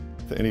listen.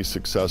 Any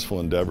successful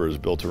endeavor is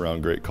built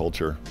around great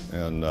culture,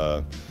 and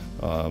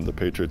the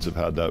Patriots have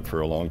had that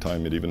for a long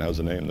time. It even has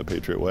a name, the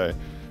Patriot Way.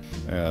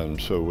 And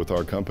so with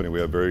our company, we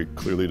have very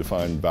clearly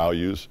defined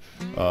values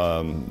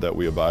that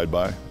we abide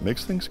by. It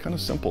makes things kind of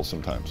simple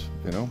sometimes,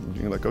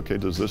 You're like, okay,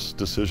 does this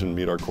decision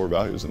meet our core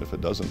values? And if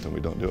it doesn't, then we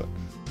don't do it.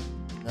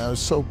 I was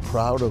so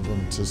proud of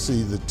him to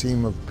see the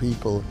team of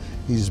people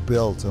he's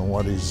built and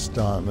what he's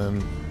done.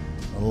 And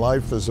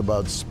life is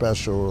about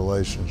special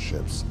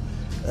relationships.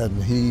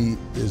 And he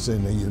is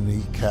in a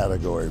unique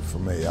category for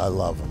me. I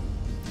love him.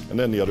 And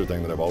then the other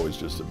thing that I've always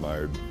just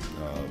admired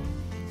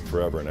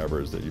forever and ever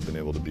is that you've been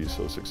able to be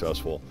so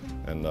successful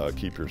and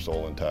keep your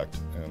soul intact.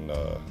 And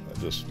I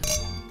just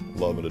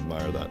love and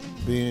admire that.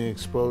 Being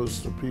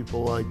exposed to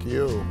people like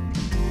you.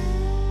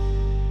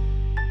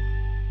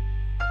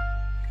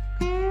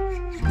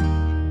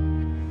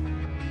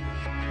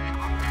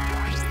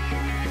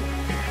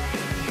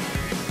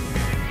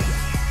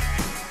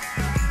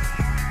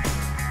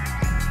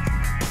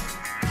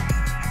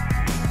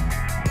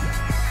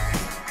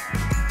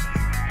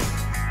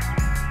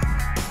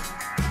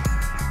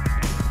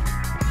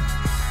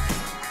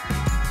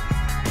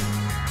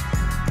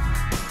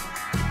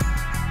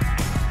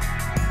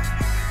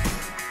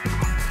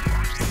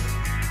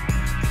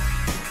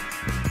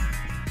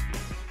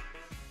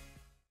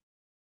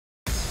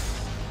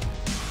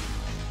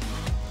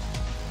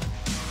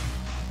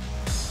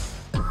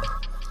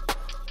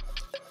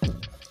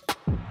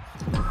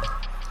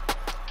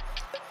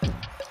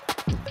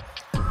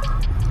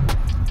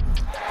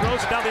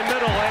 Down the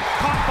middle and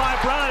caught by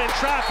Brown in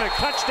traffic.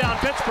 Touchdown,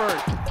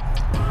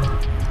 Pittsburgh.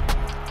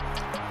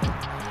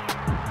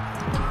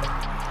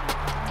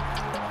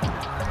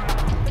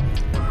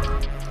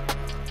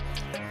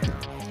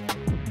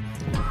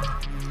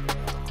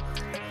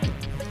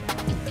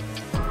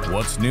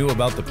 What's new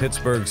about the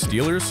Pittsburgh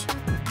Steelers?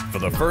 For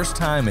the first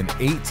time in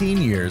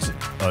 18 years,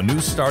 a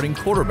new starting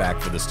quarterback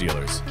for the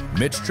Steelers.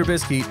 Mitch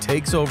Trubisky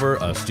takes over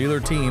a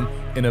Steeler team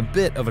in a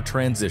bit of a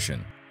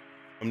transition.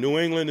 New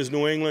England is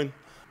New England.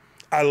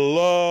 I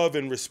love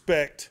and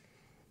respect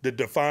the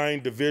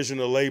defined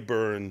division of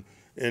labor and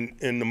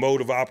the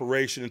mode of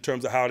operation in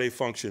terms of how they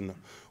function.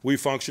 We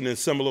function in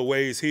similar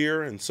ways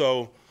here, and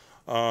so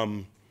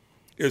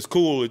it's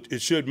cool.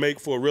 It should make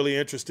for a really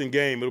interesting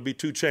game. It'll be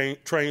two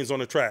trains on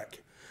the track,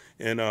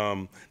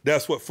 and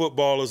that's what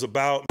football is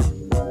about.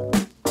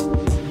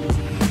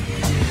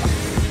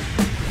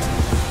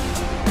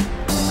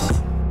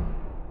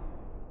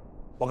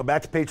 Welcome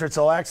back to Patriots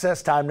All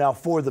Access. Time now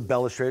for the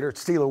Belestrator.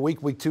 It's Steeler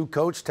Week 2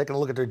 coach. Taking a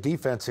look at their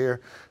defense here.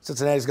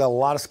 Cincinnati's got a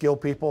lot of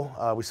skilled people.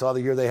 We saw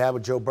the year they had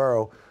with Joe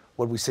Burrow.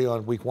 What did we see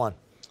on Week 1?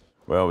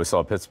 Well, we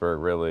saw Pittsburgh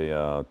really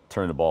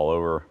turn the ball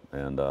over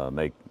and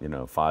make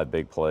 5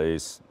 big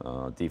plays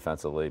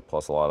defensively,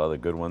 plus a lot of other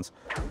good ones.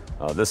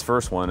 This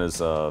first one is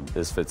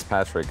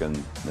Fitzpatrick, and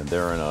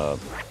they're in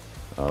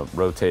a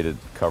rotated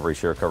coverage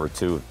here, cover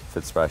 2.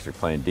 Fitzpatrick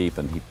playing deep,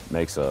 and he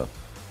makes a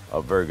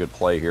very good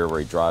play here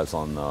where he drives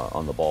on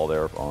the ball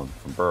there from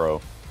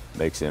Burrow,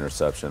 makes the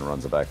interception,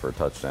 runs it back for a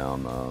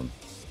touchdown.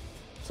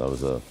 So it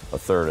was a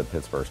third of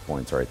Pittsburgh's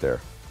points right there.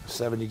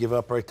 7 you give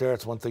up right there.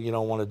 It's one thing you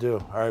don't want to do.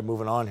 All right,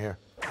 moving on here.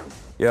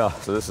 Yeah,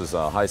 so this is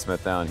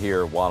Highsmith down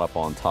here, Watt up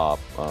on top.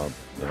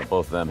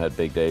 Both of them had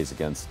big days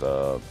against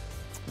the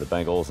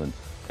Bengals, and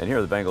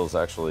here the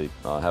Bengals actually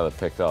have it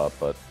picked up,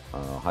 but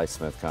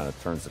Highsmith kind of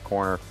turns the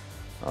corner,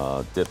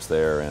 dips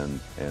there,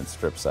 and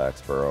strip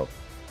sacks Burrow.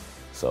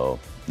 So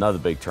another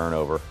big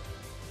turnover.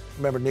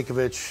 Remember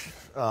Nikovic,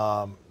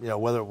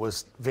 whether it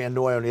was Van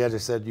Noy on the edge, I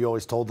said you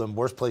always told them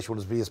worst place you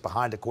want to be is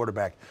behind the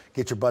quarterback.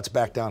 Get your butts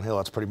back downhill.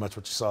 That's pretty much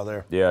what you saw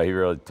there. Yeah, he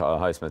really,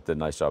 Highsmith did a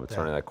nice job of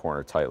turning that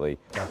corner tightly.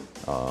 Yeah.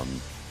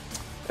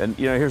 And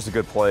here's a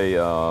good play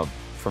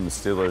from the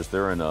Steelers.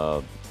 They're in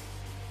a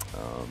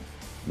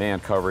man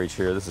coverage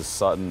here. This is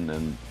Sutton,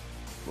 and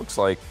looks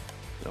like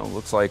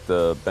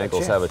the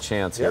Bengals have a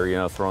chance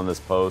here, throwing this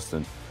post,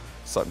 and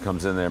Sutton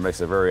comes in there, makes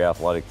a very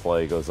athletic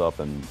play, goes up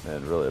and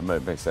really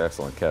makes an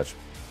excellent catch,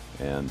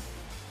 and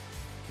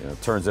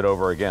turns it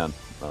over again.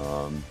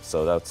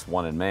 So that's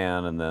 1 in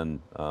man, and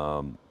then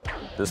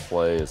this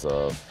play is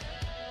a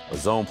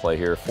zone play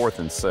here, 4th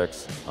and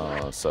 6.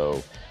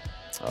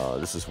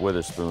 This is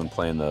Witherspoon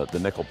playing the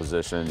nickel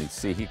position. You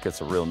see he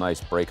gets a real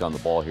nice break on the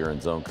ball here in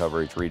zone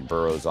coverage, reading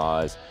Burrow's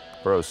eyes.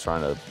 Burrow's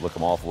trying to look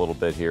him off a little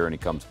bit here, and he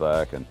comes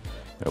back, and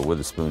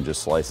Witherspoon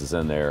just slices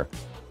in there,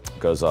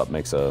 goes up,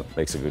 makes a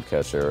good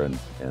catch there, and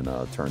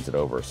turns it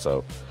over.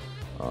 So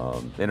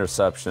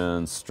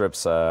interceptions, strip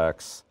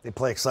sacks. They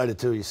play excited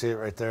too. You see it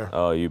right there.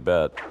 Oh, you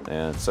bet.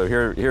 And so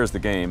here's the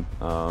game.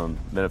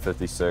 Minute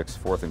 56,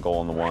 4th and goal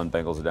on the 1.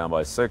 Bengals are down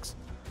by 6.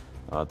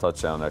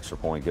 Touchdown, extra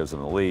point gives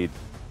them the lead.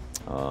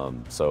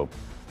 So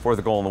 4th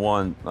and goal on the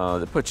 1.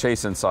 They put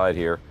Chase inside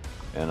here,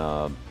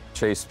 and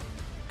Chase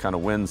kind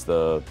of wins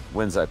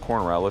that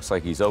corner route. Looks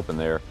like he's open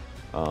there.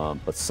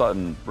 But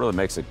Sutton really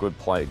makes a good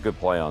play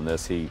on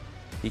this. He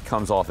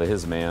comes off of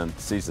his man,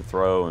 sees the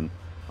throw, and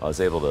is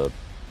able to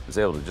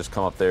just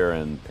come up there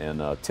and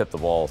tip the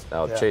ball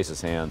out of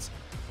Chase's hands,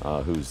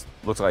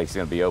 looks like he's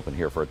going to be open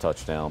here for a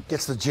touchdown.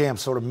 Gets the jam,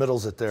 sort of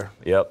middles it there.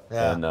 Yep,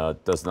 and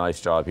does a nice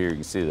job here. You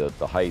can see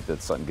the height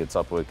that Sutton gets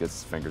up with,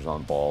 gets his fingers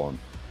on the ball,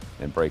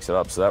 and breaks it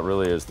up. So that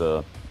really is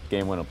the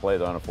game-winning play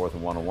on a 4th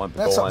and 1-on-1.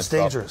 That's something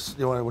dangerous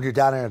when you're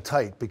down there and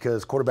tight,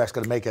 because quarterback's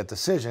going to make that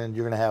decision.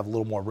 You're going to have a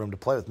little more room to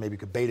play with. Maybe you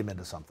could bait him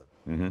into something.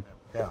 Mm-hmm.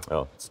 Yeah.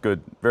 Well, it's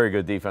good, very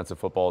good defensive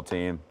football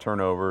team.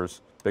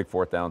 Turnovers, big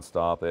 4th down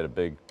stop. They had a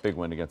big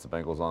win against the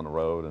Bengals on the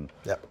road, and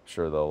I'm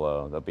sure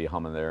they'll be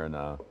humming there. And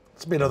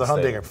it's be another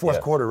humdinger.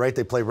 Fourth quarter, right?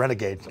 They play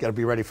Renegade. Got to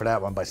be ready for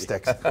that one by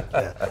Sticks. All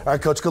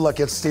right, Coach. Good luck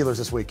against the Steelers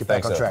this week. Get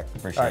back on track.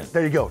 Appreciate All right,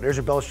 there you go. There's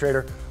your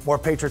Belestrator. More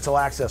Patriots All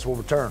Access. We'll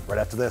return right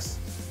after this.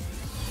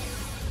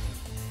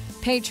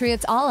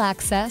 Patriots All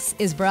Access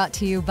is brought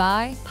to you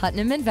by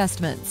Putnam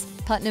Investments.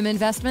 Putnam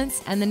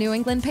Investments and the New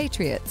England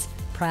Patriots.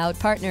 Proud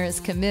partners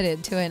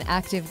committed to an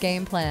active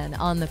game plan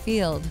on the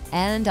field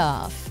and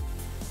off.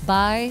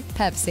 By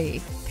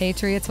Pepsi.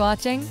 Patriots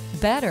watching?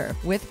 Better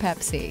with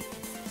Pepsi.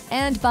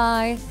 And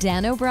by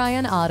Dan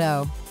O'Brien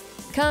Auto.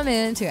 Come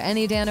in to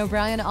any Dan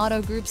O'Brien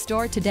Auto Group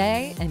store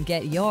today and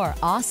get your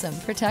awesome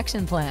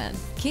protection plan.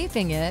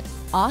 Keeping it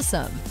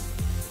awesome.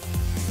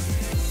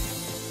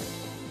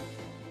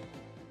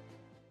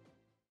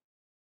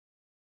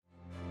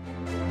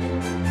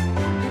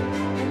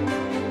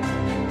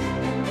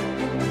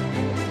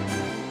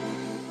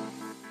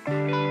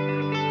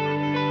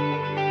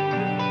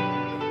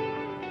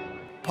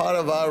 Part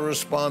of our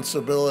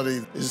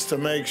responsibility is to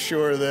make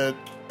sure that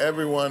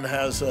everyone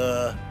has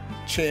a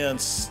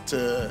chance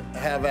to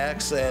have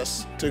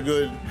access to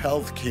good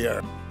health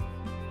care.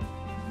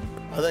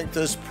 I think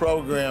this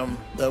program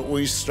that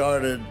we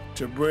started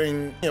to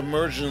bring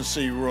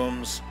emergency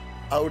rooms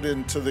out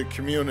into the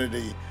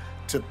community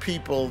to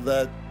people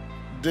that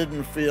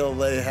didn't feel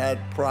they had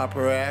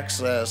proper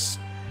access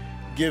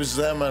gives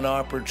them an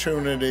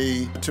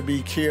opportunity to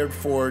be cared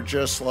for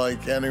just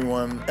like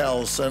anyone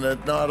else. And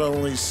it not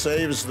only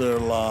saves their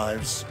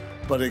lives,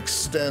 but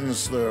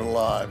extends their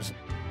lives.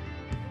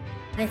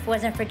 And if it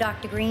wasn't for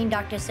Dr. Green,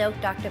 Dr. Soak,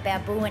 Dr.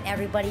 Babu, and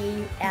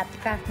everybody at the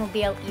Kraft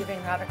Mobile,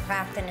 even Robert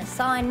Kraft and his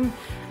son,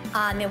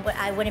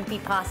 I wouldn't be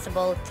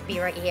possible to be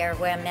right here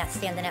where I'm at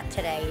standing at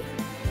today.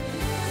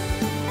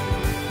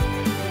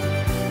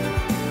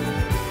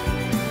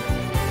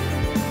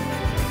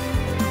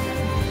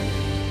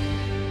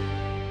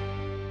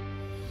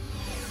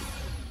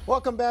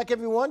 Welcome back,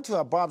 everyone, to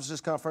our Bob's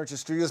Discount Furniture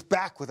Studios.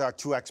 Back with our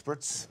two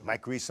experts,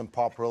 Mike Reese and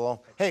Paul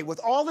Perillo. Hey, with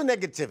all the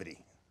negativity,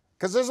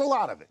 because there's a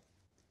lot of it,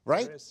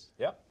 right? There is.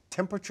 Yep.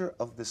 Temperature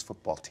of this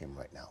football team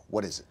right now,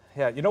 what is it?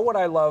 Yeah, you know what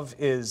I love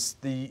is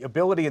the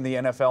ability in the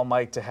NFL,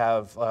 Mike, to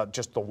have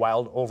just the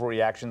wild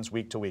overreactions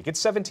week to week. It's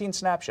 17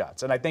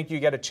 snapshots, and I think you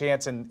get a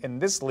chance in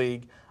this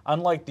league,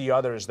 unlike the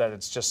others, that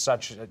it's just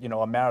such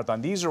a marathon.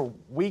 These are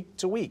week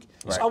to week.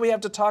 That's all we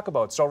have to talk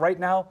about. So right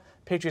now,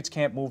 Patriots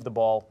can't move the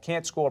ball,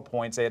 can't score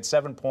points. They had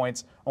 7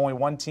 points. Only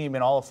one team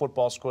in all of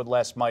football scored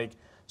less, Mike.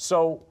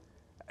 So,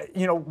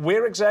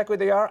 where exactly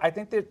they are, I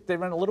think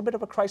they're in a little bit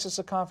of a crisis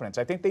of confidence.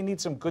 I think they need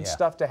some good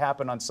stuff to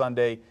happen on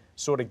Sunday,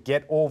 sort of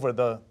get over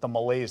the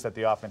malaise that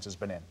the offense has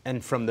been in.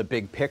 And from the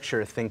big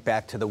picture, think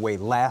back to the way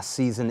last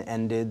season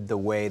ended, the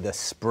way the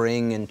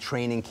spring and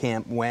training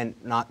camp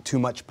went, not too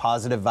much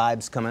positive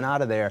vibes coming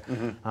out of there.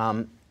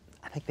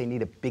 I think they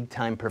need a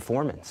big-time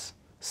performance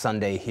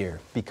Sunday here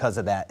because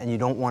of that, and you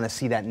don't want to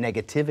see that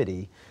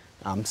negativity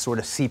sort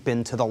of seep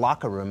into the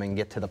locker room and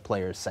get to the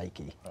player's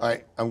psyche. All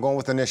right, I'm going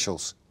with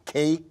initials.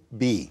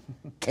 KB,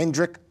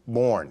 Kendrick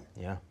Bourne.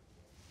 Yeah.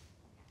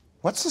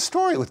 What's the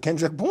story with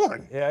Kendrick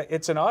Bourne? Yeah,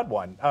 it's an odd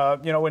one.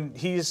 And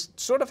he's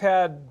sort of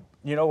had,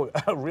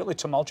 a really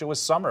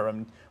tumultuous summer. I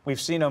mean,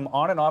 we've seen him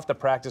on and off the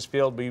practice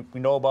field. We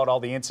know about all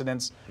the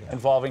incidents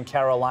involving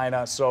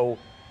Carolina. So,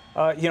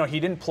 he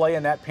didn't play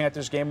in that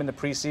Panthers game in the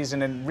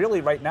preseason. And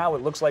really right now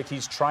it looks like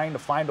he's trying to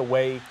find a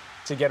way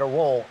to get a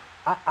role.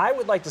 I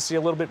would like to see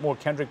a little bit more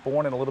Kendrick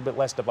Bourne and a little bit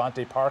less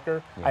Devontae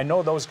Parker. Yeah. I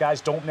know those guys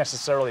don't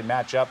necessarily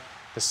match up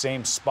the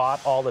same spot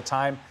all the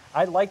time.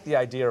 I like the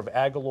idea of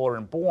Aguilar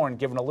and Bourne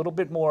giving a little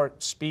bit more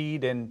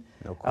speed and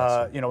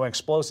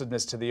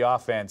explosiveness to the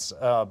offense.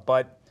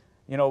 But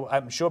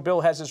I'm sure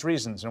Bill has his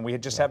reasons, and we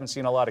just haven't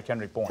seen a lot of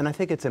Kendrick Bourne. And I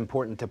think it's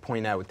important to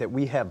point out that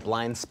we have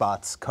blind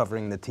spots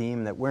covering the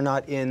team, that we're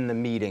not in the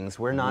meetings,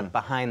 we're not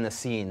behind the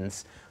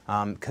scenes.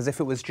 Because if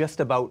it was just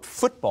about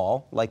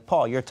football, like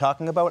Paul, you're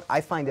talking about, I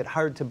find it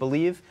hard to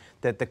believe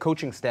that the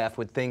coaching staff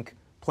would think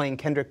playing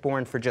Kendrick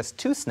Bourne for just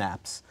 2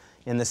 snaps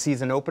in the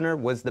season opener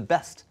was the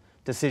best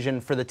decision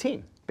for the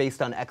team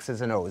based on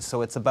X's and O's.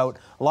 So it's about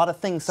a lot of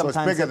things sometimes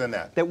so it's bigger than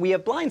that we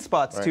have blind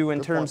spots to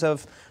in terms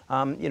of,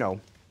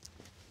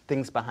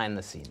 things behind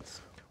the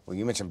scenes. Well,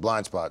 you mentioned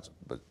blind spots,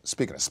 but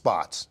speaking of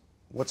spots,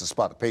 what's the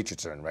spot the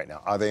Patriots are in right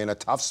now? Are they in a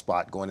tough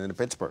spot going into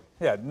Pittsburgh?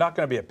 Yeah, not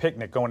going to be a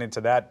picnic going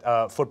into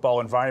that football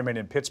environment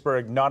in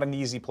Pittsburgh. Not an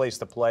easy place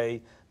to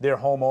play. Their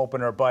home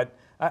opener, but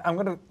I'm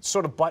going to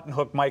sort of button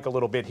hook Mike a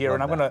little bit here,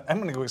 and I'm going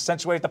to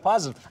accentuate the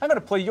positive. I'm going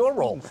to play your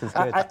role.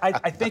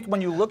 I think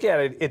when you look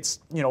at it, it's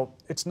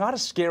not a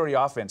scary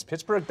offense.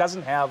 Pittsburgh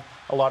doesn't have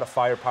a lot of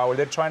firepower.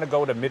 They're trying to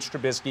go to Mitch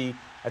Trubisky.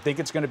 I think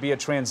it's going to be a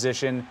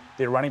transition.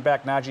 Their running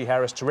back Najee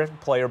Harris, terrific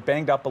player,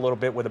 banged up a little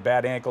bit with a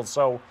bad ankle.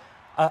 So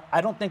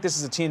I don't think this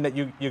is a team that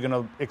you're going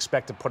to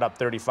expect to put up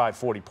 35,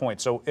 40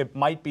 points. So it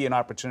might be an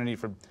opportunity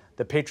for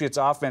the Patriots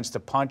offense to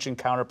punch and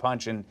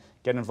counterpunch and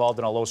get involved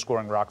in a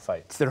low-scoring rock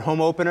fight. It's their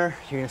home opener.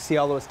 You're going to see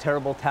all those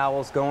terrible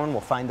towels going. We'll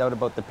find out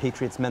about the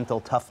Patriots' mental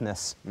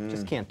toughness.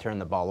 Just can't turn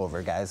the ball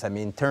over, guys. I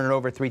mean, turn it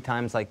over 3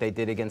 times like they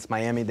did against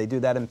Miami. They do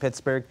that in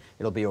Pittsburgh,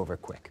 it'll be over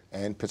quick.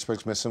 And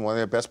Pittsburgh's missing one of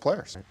their best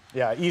players.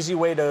 Yeah, easy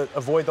way to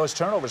avoid those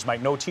turnovers,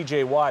 Mike. No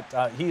T.J. Watt.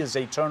 He is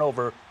a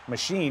turnover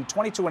machine.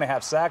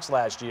 22.5 sacks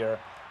last year.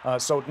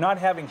 So not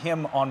having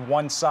him on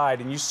one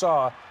side, and you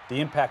saw the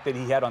impact that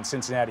he had on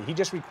Cincinnati. He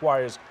just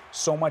requires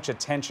so much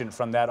attention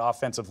from that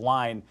offensive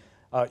line.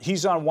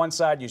 He's on one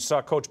side. You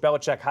saw Coach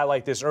Belichick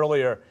highlight this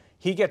earlier.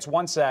 He gets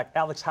 1 sack.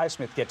 Alex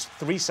Highsmith gets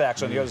 3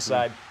 sacks on the other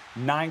side,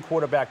 9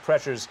 quarterback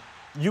pressures.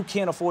 You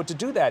can't afford to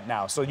do that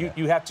now. So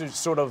you have to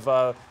sort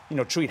of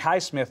treat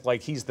Highsmith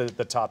like he's the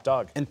top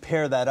dog. And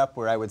pair that up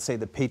where I would say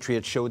the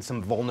Patriots showed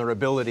some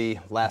vulnerability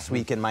last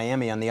week in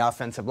Miami on the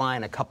offensive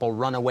line. A couple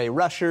runaway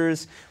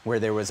rushers where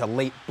there was a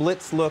late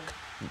blitz look.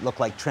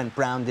 Looked like Trent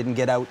Brown didn't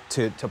get out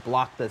to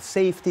block the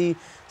safety.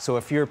 So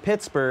if you're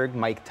Pittsburgh,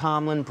 Mike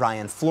Tomlin,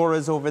 Brian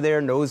Flores over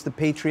there knows the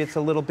Patriots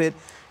a little bit.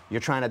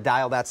 You're trying to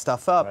dial that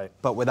stuff up,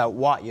 but without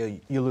Watt, you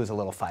lose a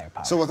little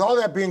firepower. So with all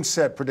that being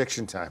said,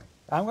 prediction time.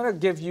 I'm going to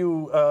give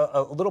you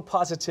a little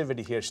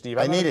positivity here, Steve.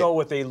 I'm going to go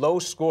with a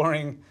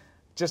low-scoring,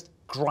 just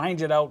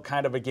grind it out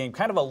kind of a game,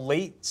 kind of a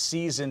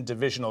late-season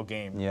divisional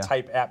game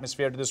type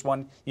atmosphere to this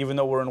one, even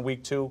though we're in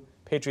week 2.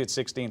 Patriots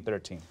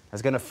 16-13.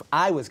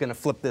 I was gonna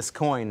flip this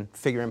coin,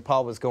 figuring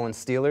Paul was going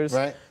Steelers.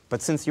 Right.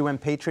 But since you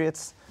went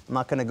Patriots, I'm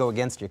not going to go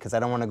against you because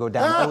I don't want to go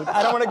down.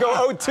 I don't want to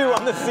go 0-2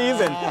 on the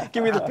season.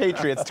 Give me the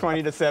Patriots,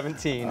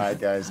 20-17. All right,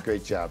 guys,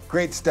 great job.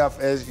 Great stuff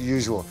as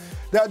usual.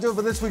 That'll do it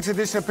for this week's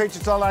edition of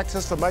Patriots All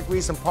Access. For Mike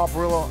Reese and Paul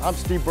Perillo, I'm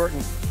Steve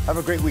Burton. Have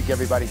a great week,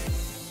 everybody.